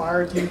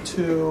inspired you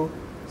to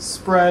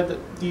spread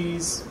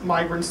these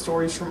migrant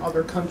stories from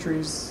other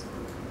countries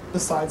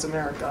besides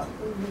America?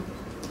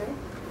 Okay.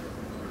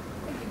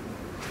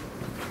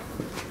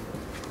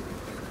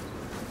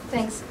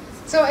 Thanks.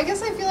 So I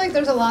guess I feel like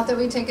there's a lot that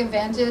we take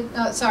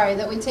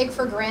that we take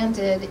for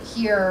granted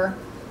here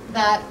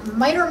that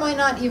might or might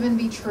not even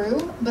be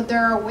true, but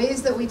there are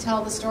ways that we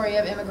tell the story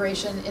of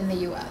immigration in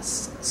the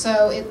US.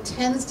 So it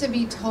tends to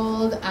be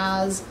told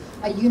as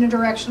a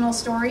unidirectional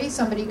story.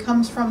 Somebody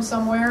comes from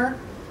somewhere,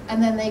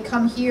 and then they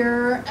come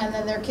here, and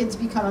then their kids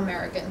become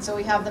American. So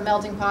we have the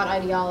melting pot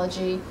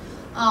ideology.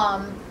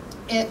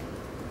 It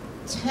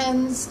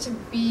tends to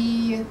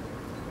be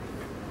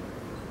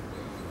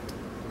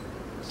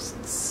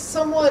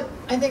somewhat,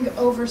 I think,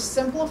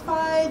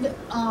 oversimplified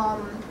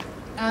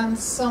and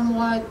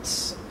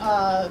somewhat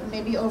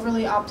maybe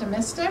overly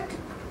optimistic.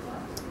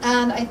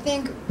 And I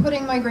think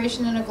putting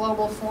migration in a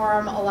global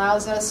forum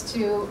allows us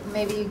to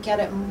maybe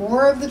get at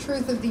more of the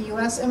truth of the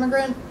US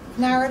immigrant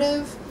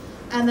narrative,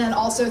 and then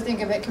also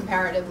think of it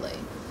comparatively.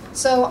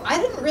 So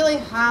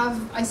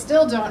I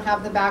still don't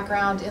have the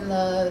background in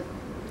the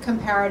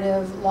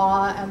comparative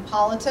law and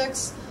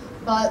politics,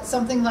 but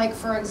something like,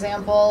 for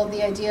example,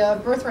 the idea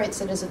of birthright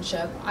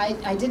citizenship.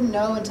 I didn't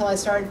know until I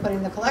started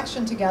putting the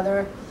collection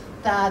together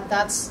that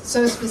that's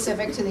so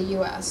specific to the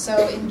US.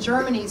 So in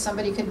Germany,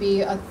 somebody could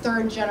be a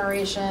third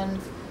generation,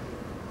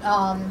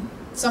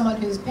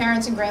 someone whose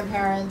parents and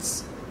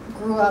grandparents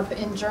grew up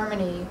in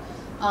Germany,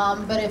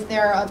 but if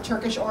they're of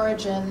Turkish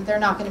origin, they're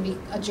not going to be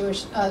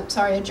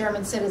a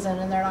German citizen,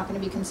 and they're not going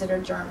to be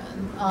considered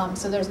German.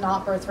 So there's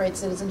not birthright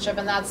citizenship,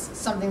 and that's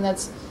something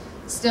that's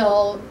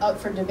still up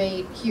for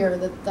debate here,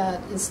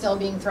 that is still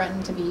being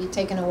threatened to be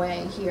taken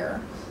away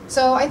here.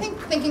 So I think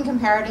thinking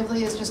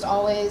comparatively is just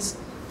always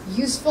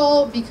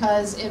useful,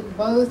 because it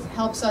both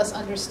helps us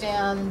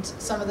understand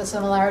some of the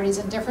similarities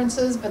and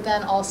differences, but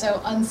then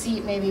also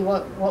unseat maybe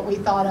what we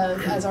thought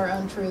of as our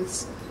own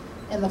truths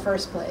in the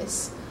first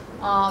place.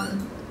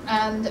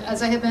 And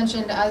as I had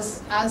mentioned,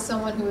 as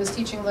someone who was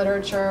teaching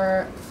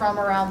literature from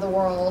around the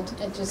world,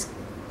 it just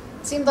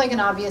seemed like an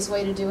obvious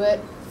way to do it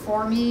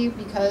for me,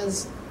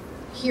 because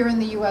here in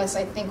the US,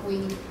 I think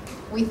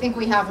we think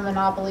we have a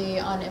monopoly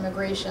on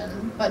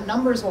immigration, but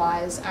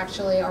numbers-wise,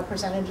 actually, our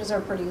percentages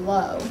are pretty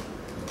low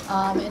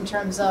in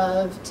terms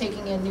of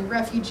taking in new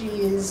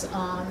refugees,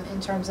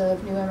 in terms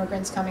of new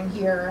immigrants coming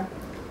here,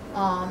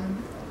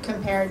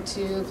 compared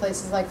to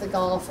places like the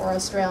Gulf or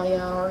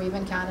Australia or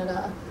even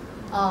Canada.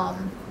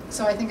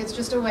 So I think it's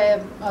just a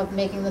way of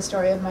making the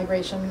story of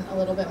migration a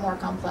little bit more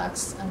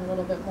complex and a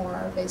little bit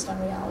more based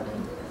on reality.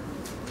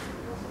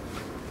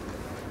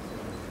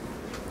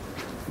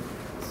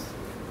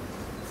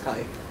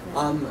 Hi.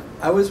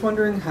 I was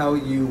wondering how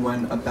you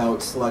went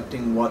about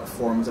selecting what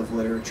forms of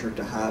literature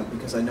to have,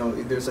 because I know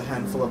there's a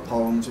handful of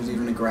poems, there's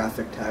even a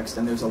graphic text,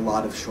 and there's a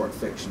lot of short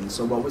fiction.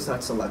 So what was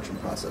that selection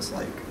process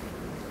like?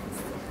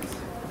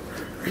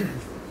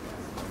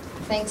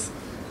 Thanks.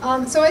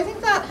 So I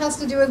think that has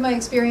to do with my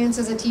experience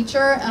as a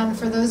teacher, and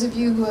for those of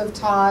you who have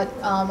taught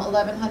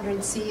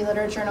 1100C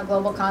literature in a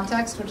global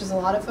context, which is a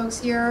lot of folks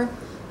here,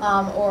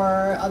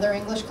 or other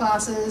English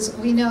classes,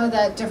 we know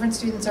that different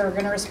students are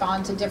going to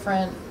respond to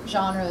different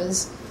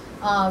genres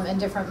and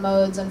different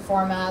modes and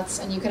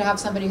formats, and you could have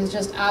somebody who's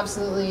just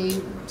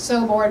absolutely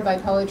so bored by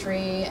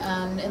poetry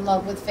and in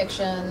love with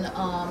fiction,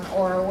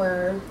 or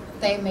where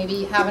they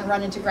maybe haven't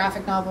run into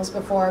graphic novels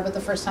before, but the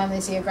first time they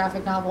see a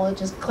graphic novel, it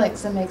just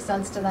clicks and makes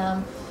sense to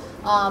them.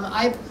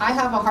 I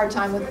have a hard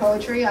time with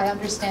poetry. I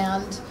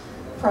understand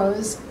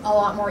prose a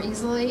lot more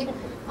easily.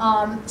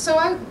 So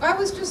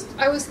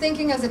I was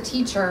thinking as a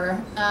teacher,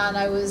 and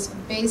I was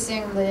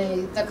basing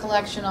the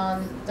collection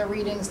on the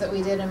readings that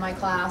we did in my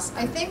class.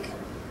 I think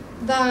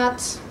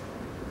that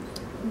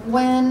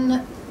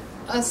when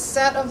a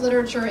set of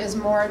literature is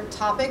more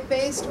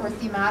topic-based or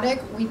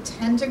thematic, we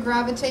tend to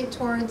gravitate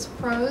towards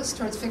prose,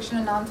 towards fiction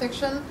and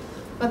nonfiction,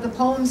 but the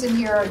poems in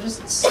here are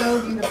just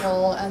so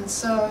beautiful, and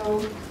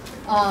so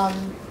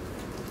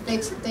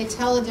they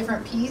tell a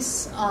different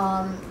piece,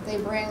 they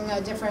bring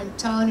a different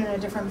tone and a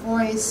different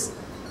voice.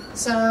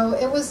 So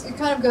it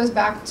kind of goes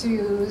back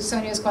to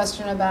Sonia's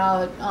question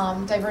about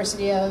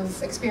diversity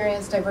of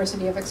experience,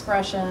 diversity of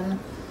expression.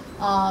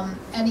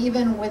 And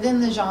even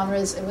within the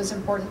genres, it was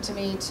important to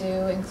me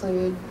to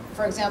include,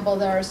 for example,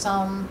 there are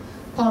some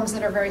poems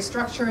that are very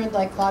structured,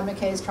 like Claude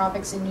McKay's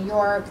Tropics in New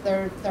York.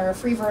 There are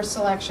free verse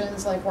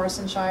selections, like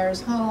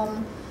Worsenshire's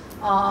Home.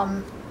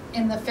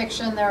 In the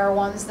fiction, there are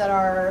ones that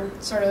are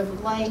sort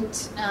of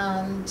light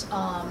and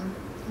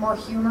more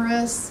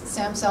humorous.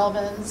 Sam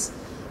Selvon's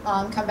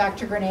Come Back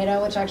to Grenada,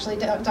 which actually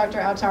Dr.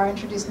 Autar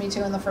introduced me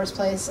to in the first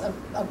place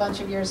a bunch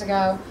of years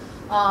ago.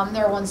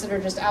 There are ones that are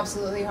just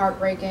absolutely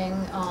heartbreaking.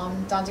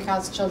 Don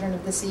DeCout's Children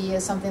of the Sea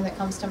is something that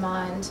comes to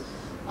mind.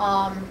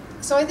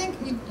 So I think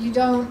you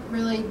don't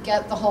really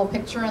get the whole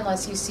picture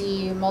unless you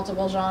see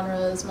multiple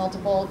genres,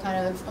 multiple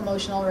kind of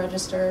emotional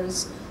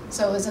registers.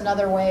 So it was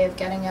another way of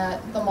getting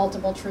at the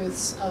multiple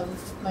truths of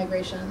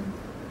migration.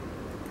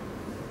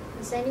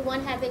 Does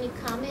anyone have any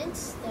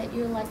comments that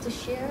you would like to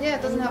share? Yeah,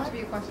 it doesn't have to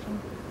Anyone? be a question.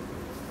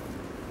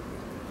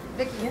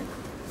 Vicky? Yeah.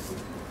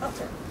 Oh,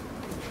 sorry.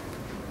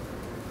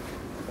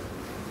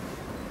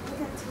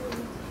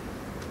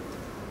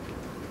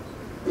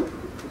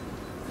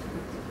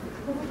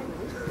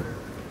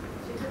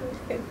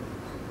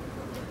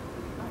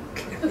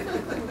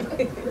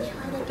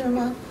 Hi, Dr.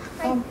 Ahmad.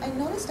 I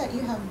noticed that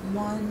you have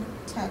one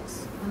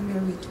text on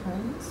your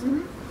returns.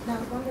 Mm-hmm. Now,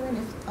 I'm wondering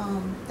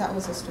if that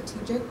was a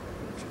strategic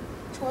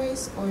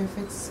choice or if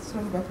it's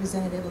sort of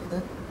representative of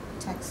the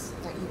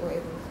text that you were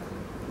able to find.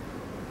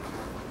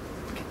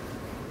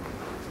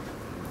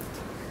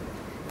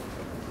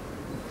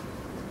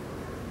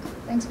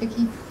 Thanks,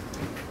 Vicky.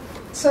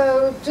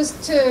 So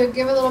just to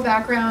give a little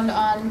background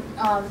on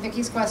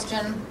Vicky's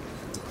question,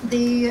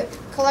 the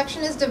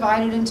collection is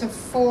divided into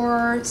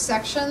 4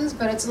 sections,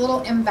 but it's a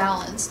little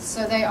imbalanced.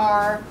 So they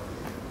are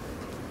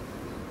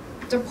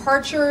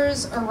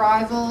departures,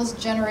 arrivals,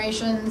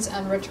 generations,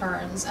 and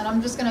returns. And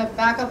I'm just going to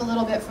back up a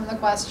little bit from the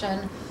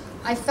question.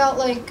 I felt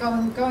like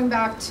going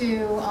back to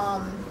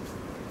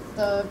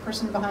the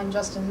person behind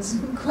Justin's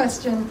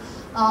question,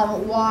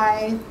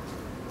 why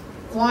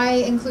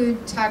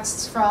include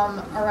texts from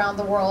around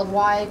the world?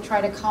 Why try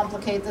to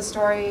complicate the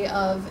story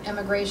of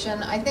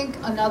immigration? I think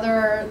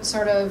another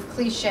sort of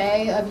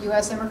cliche of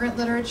U.S. immigrant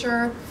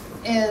literature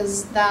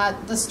is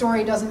that the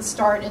story doesn't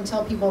start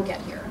until people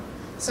get here.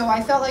 So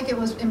I felt like it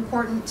was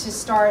important to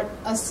start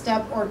a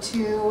step or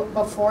two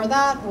before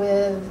that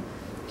with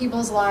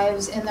people's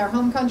lives in their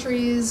home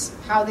countries,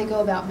 how they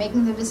go about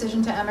making the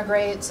decision to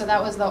emigrate. So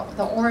that was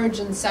the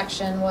origin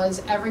section,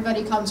 was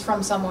everybody comes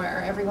from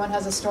somewhere. Everyone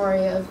has a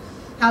story of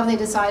how they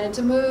decided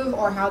to move,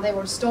 or how they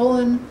were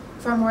stolen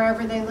from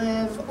wherever they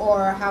live,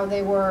 or how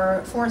they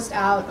were forced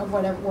out of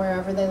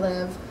wherever they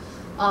live,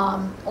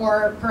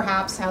 or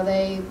perhaps how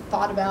they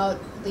thought about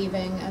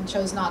leaving and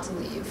chose not to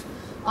leave.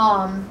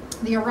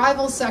 The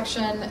arrivals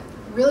section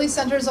really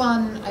centers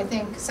on, I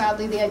think,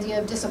 sadly, the idea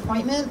of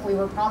disappointment. We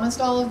were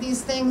promised all of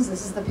these things.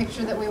 This is the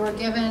picture that we were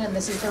given, and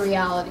this is the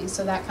reality.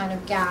 So that kind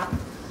of gap.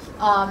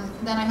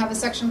 Then I have a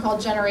section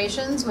called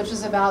Generations, which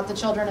is about the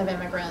children of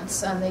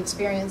immigrants and the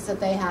experience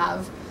that they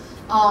have.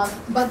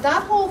 But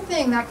that whole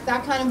thing,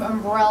 that kind of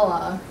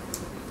umbrella,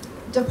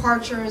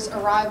 departures,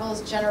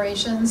 arrivals,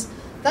 generations,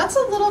 that's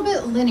a little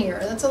bit linear.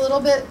 That's a little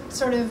bit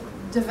sort of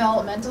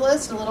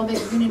developmentalist, a little bit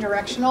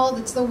unidirectional.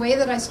 That's the way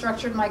that I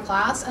structured my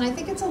class, and I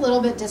think it's a little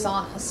bit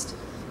dishonest,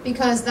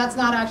 because that's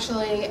not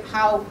actually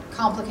how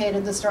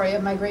complicated the story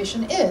of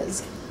migration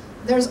is.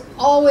 There's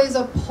always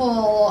a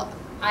pull.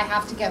 I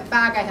have to get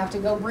back, I have to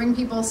go bring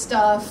people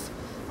stuff.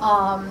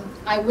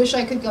 I wish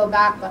I could go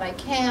back, but I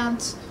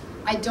can't.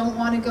 I don't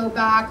want to go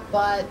back,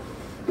 but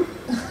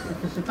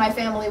my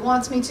family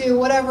wants me to,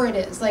 whatever it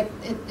is. Like,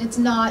 it's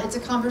a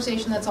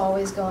conversation that's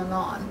always going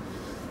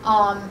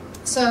on.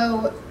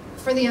 So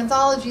for the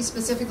anthology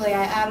specifically,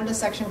 I added a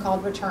section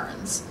called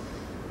Returns.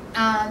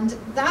 And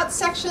that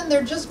section,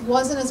 there just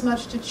wasn't as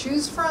much to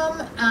choose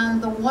from,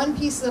 and the one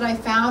piece that I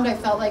found, I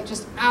felt like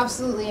just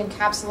absolutely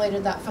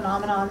encapsulated that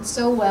phenomenon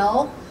so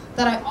well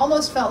that I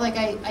almost felt like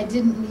I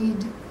didn't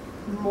need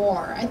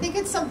more. I think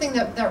it's something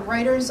that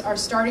writers are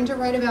starting to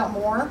write about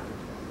more,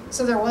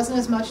 so there wasn't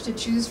as much to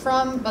choose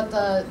from, but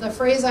the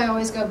phrase I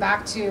always go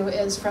back to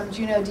is from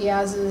Junot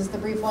Diaz's The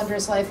Brief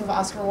Wondrous Life of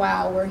Oscar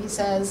Wilde, where he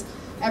says,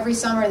 every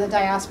summer the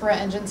diaspora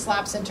engine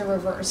slaps into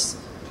reverse.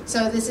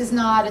 So this is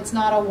not, it's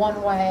not a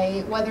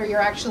one-way, whether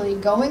you're actually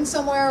going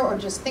somewhere or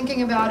just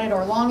thinking about it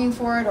or longing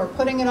for it or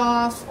putting it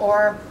off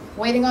or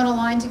waiting on a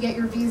line to get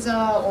your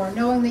visa or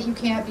knowing that you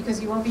can't because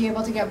you won't be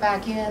able to get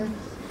back in,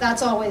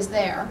 that's always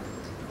there.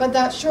 But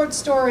that short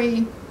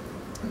story,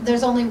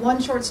 there's only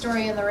one short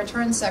story in the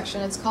return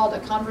section. It's called A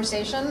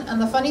Conversation.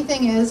 And the funny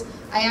thing is,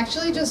 I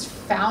actually just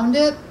found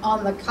it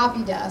on the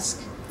copy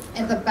desk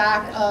at the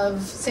back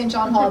of St.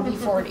 John Hall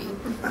B40.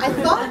 I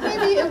thought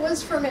maybe it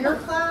was from your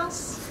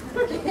class.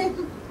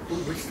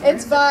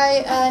 It's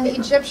by an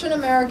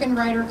Egyptian-American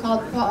writer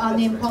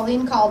named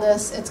Pauline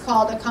Caldas. It's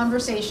called A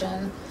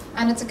Conversation,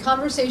 and it's a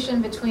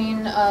conversation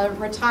between a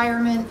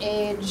retirement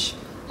age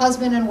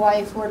husband and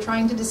wife who are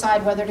trying to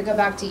decide whether to go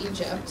back to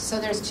Egypt. So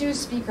there's 2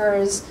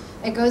 speakers.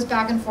 It goes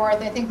back and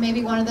forth. I think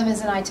maybe one of them is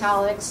in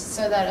italics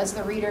so that as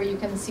the reader you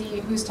can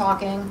see who's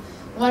talking.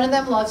 One of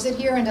them loves it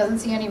here and doesn't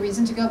see any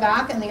reason to go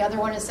back, and the other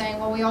one is saying,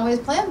 well, we always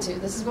plan to.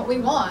 This is what we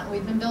want.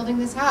 We've been building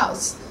this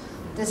house.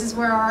 This is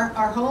where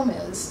our home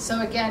is.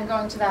 So again,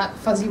 going to that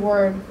fuzzy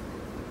word,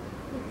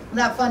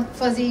 that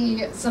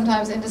fuzzy,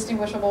 sometimes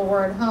indistinguishable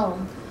word,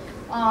 home.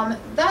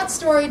 That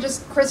story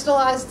just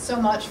crystallized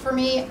so much for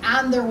me,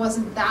 and there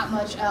wasn't that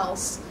much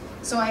else.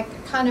 So I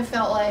kind of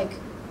felt like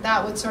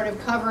that would sort of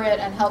cover it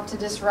and help to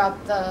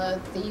disrupt the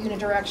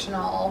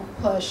unidirectional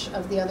push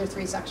of the other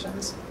 3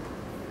 sections.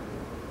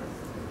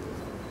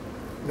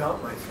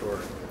 Not my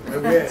story. I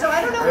wish. So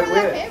I don't know where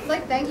that came.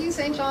 Like, thank you,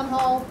 St. John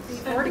Hall,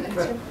 the Oregon.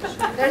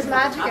 There's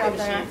magic out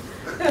there.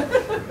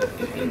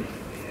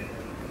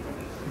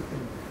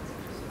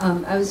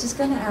 I was just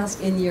going to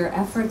ask, in your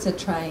efforts at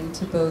trying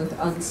to both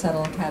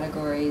unsettle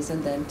categories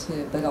and then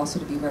but also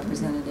to be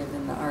representative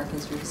in the arc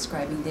as you're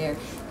describing there,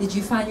 did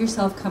you find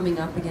yourself coming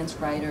up against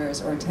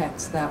writers or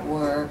texts that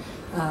were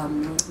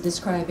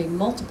describing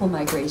multiple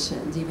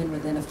migrations, even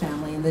within a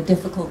family, and the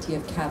difficulty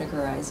of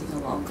categorizing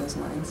along those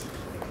lines?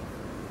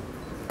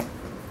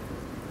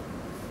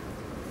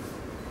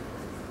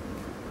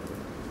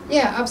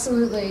 Yeah,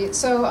 absolutely.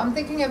 So I'm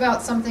thinking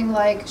about something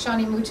like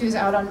Shani Mutu's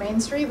Out on Main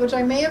Street, which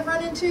I may have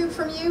run into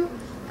from you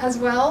as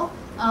well.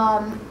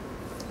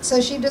 So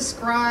she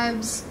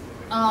describes,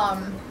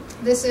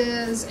 this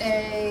is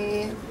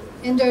a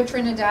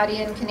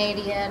Indo-Trinidadian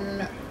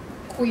Canadian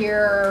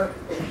queer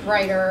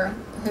writer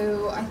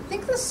who, I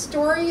think the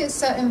story is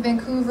set in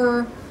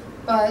Vancouver,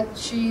 but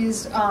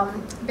she's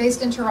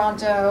based in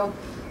Toronto.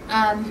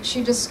 And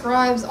she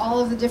describes all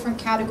of the different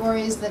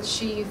categories that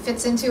she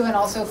fits into and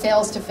also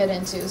fails to fit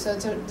into. So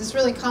it's this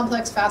really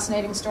complex,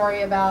 fascinating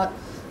story about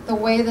the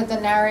way that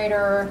the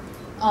narrator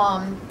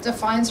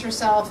defines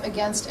herself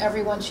against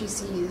everyone she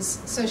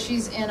sees. So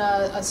she's in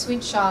a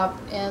sweet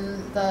shop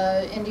in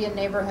the Indian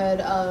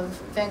neighborhood of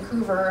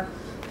Vancouver,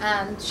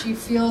 and she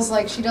feels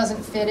like she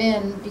doesn't fit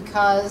in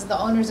because the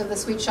owners of the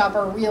sweet shop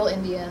are real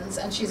Indians,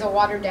 and she's a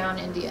watered-down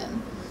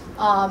Indian.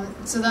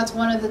 So that's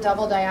one of the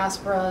double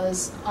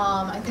diasporas.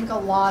 I think a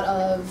lot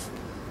of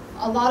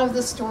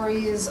the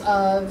stories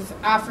of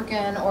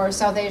African or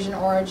South Asian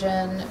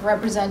origin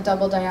represent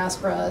double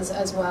diasporas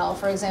as well.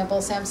 For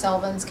example, Sam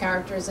Selvon's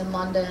characters in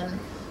London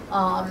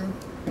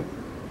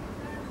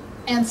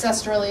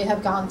ancestrally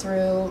have gone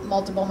through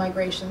multiple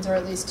migrations, or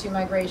at least 2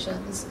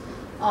 migrations.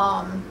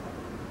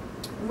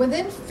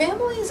 Within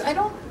families, I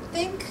don't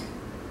think.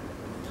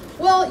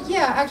 Well,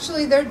 yeah,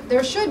 actually,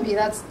 there should be.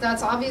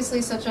 That's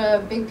obviously such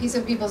a big piece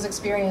of people's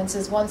experience,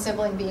 is one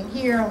sibling being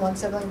here and one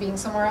sibling being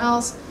somewhere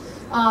else.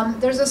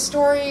 There's a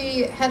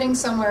story, Heading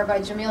Somewhere, by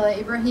Jamila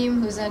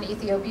Ibrahim, who's an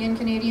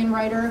Ethiopian-Canadian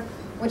writer,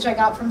 which I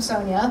got from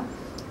Sonia.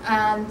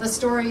 And the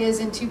story is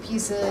in 2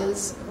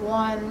 pieces.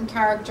 One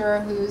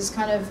character who's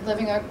kind of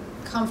living a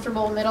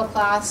comfortable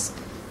middle-class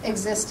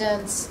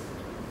existence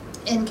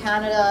in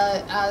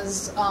Canada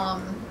as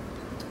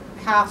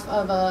half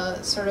of a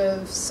sort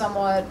of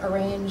somewhat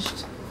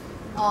arranged,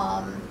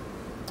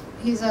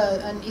 he's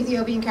an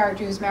Ethiopian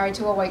character who's married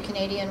to a white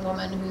Canadian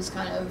woman who's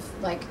kind of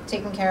like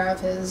taking care of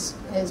his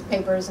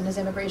papers and his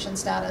immigration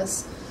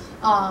status.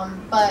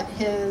 But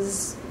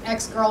his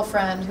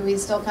ex-girlfriend, who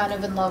he's still kind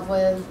of in love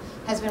with,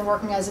 has been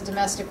working as a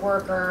domestic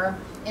worker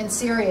in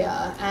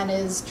Syria and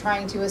is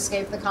trying to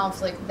escape the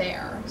conflict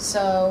there.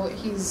 So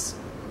he's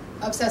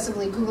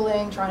obsessively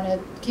Googling, trying to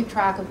keep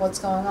track of what's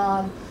going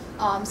on.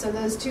 So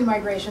those 2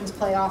 migrations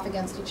play off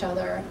against each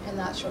other in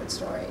that short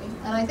story.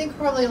 And I think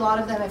probably a lot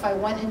of them, if I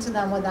went into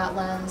them with that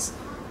lens,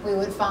 we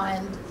would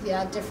find,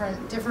 yeah,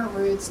 different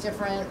roots,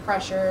 different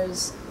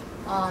pressures,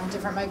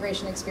 different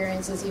migration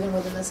experiences, even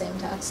within the same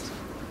text.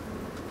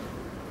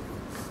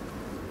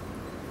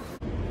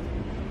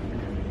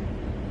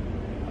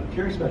 I'm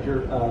curious about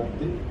your,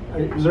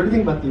 is there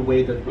anything about the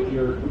way that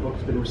your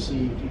book's been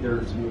received,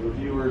 either from the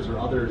reviewers or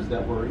others,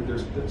 that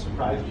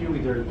surprised you,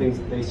 either things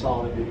that they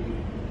saw that maybe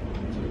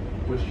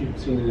wish you'd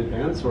seen in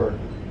advance, or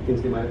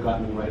things they might have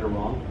gotten right or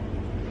wrong?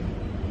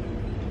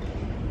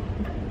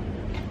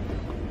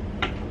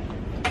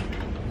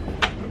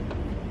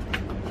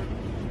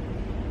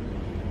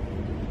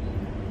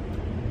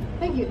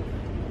 Thank you.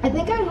 I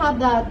think I had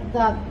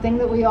that thing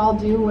that we all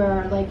do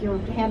where, like, you're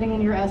handing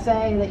in your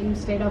essay that you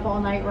stayed up all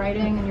night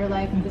writing and you're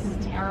like, this is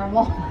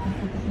terrible.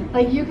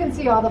 Like, you can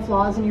see all the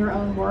flaws in your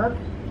own work.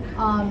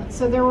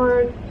 So there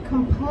were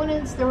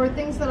components, there were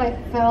things that I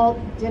felt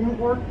didn't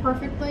work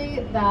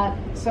perfectly that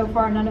so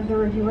far none of the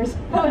reviewers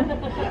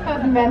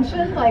have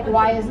mentioned, like,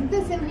 why isn't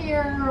this in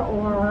here,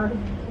 or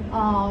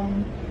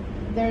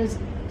there's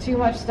too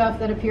much stuff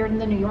that appeared in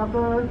the New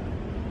Yorker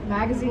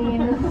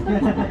magazine.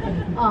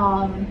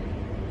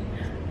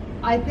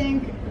 I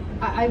think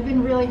I've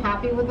been really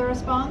happy with the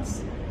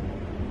response,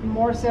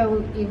 more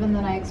so even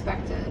than I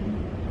expected.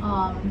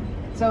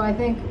 So I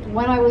think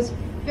when I was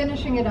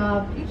finishing it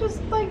up, you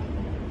just, like,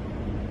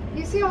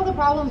 you see all the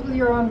problems with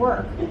your own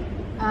work,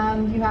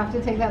 and you have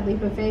to take that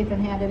leap of faith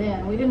and hand it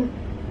in. We didn't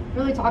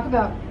really talk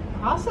about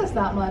process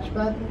that much,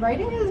 but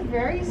writing is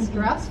very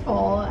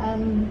stressful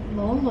and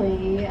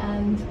lonely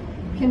and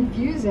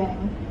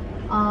confusing.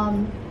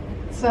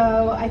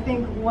 So I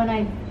think when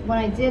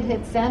I did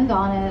hit send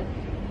on it,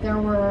 there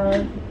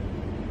were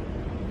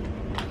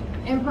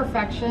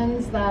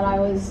imperfections that I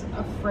was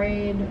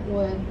afraid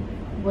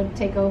would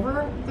take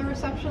over the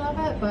reception of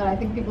it, but I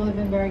think people have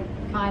been very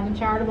kind and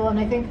charitable, and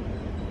I think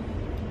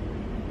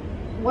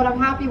what I'm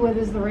happy with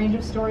is the range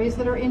of stories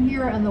that are in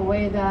here and the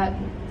way that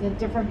the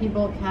different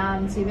people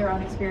can see their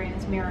own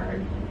experience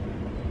mirrored.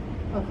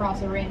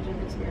 across a range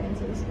of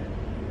experiences.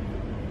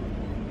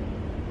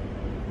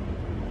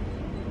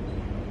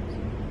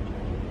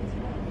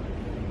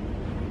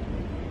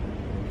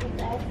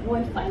 I have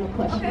one final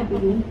question Okay.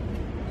 for you.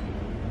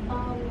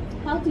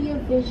 How do you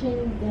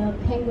envision the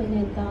Penguin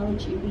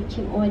Anthology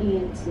reaching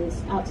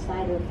audiences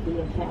outside of the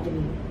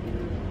Academy?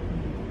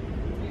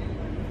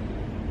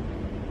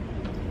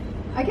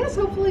 I guess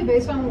hopefully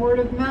based on word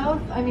of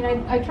mouth. I mean,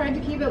 I tried to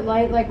keep it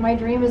light. Like, my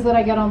dream is that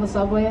I get on the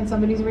subway and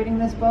somebody's reading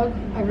this book.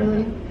 I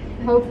really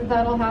hope that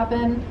that'll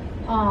happen.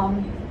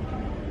 I'm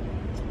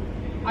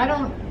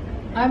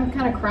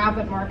kind of crap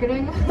at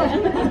marketing,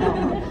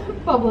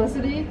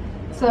 publicity.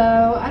 So,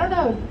 I don't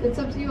know. It's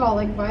up to you all.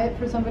 Like, buy it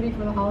for somebody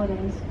for the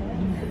holidays.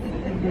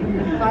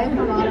 Buy it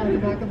for Lana at the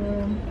back of the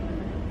room.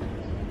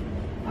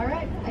 All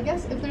right. I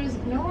guess if there's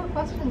no more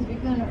questions, we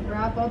can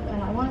wrap up.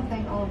 And I want to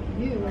thank all of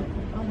you for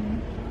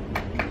coming.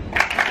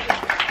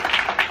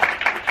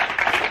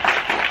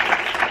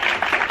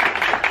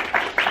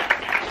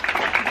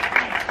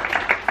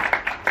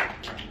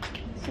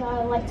 So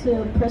I'd like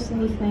to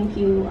personally thank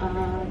you,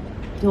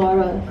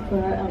 Dora, for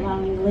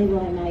allowing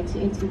Layla and I to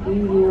interview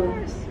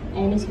you.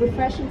 And it's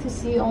refreshing to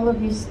see all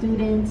of your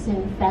students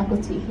and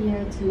faculty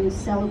here to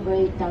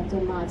celebrate Dr.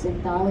 Ahmad's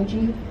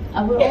anthology.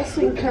 I would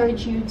also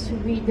encourage you to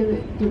read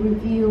the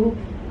review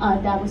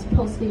that was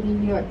posted in the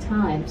New York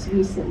Times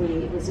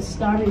recently. It was a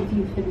star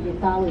review for the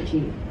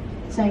anthology.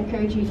 So I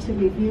encourage you to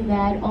review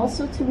that.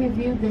 Also to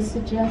review the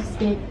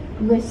suggested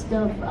list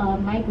of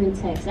migrant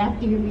texts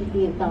after you read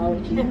the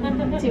anthology.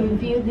 To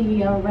review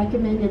the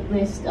recommended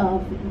list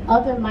of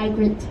other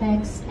migrant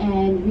texts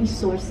and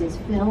resources,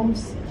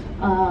 films,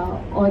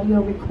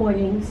 audio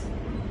recordings.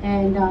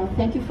 And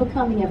thank you for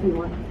coming,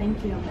 everyone.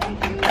 Thank you.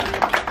 Thank you.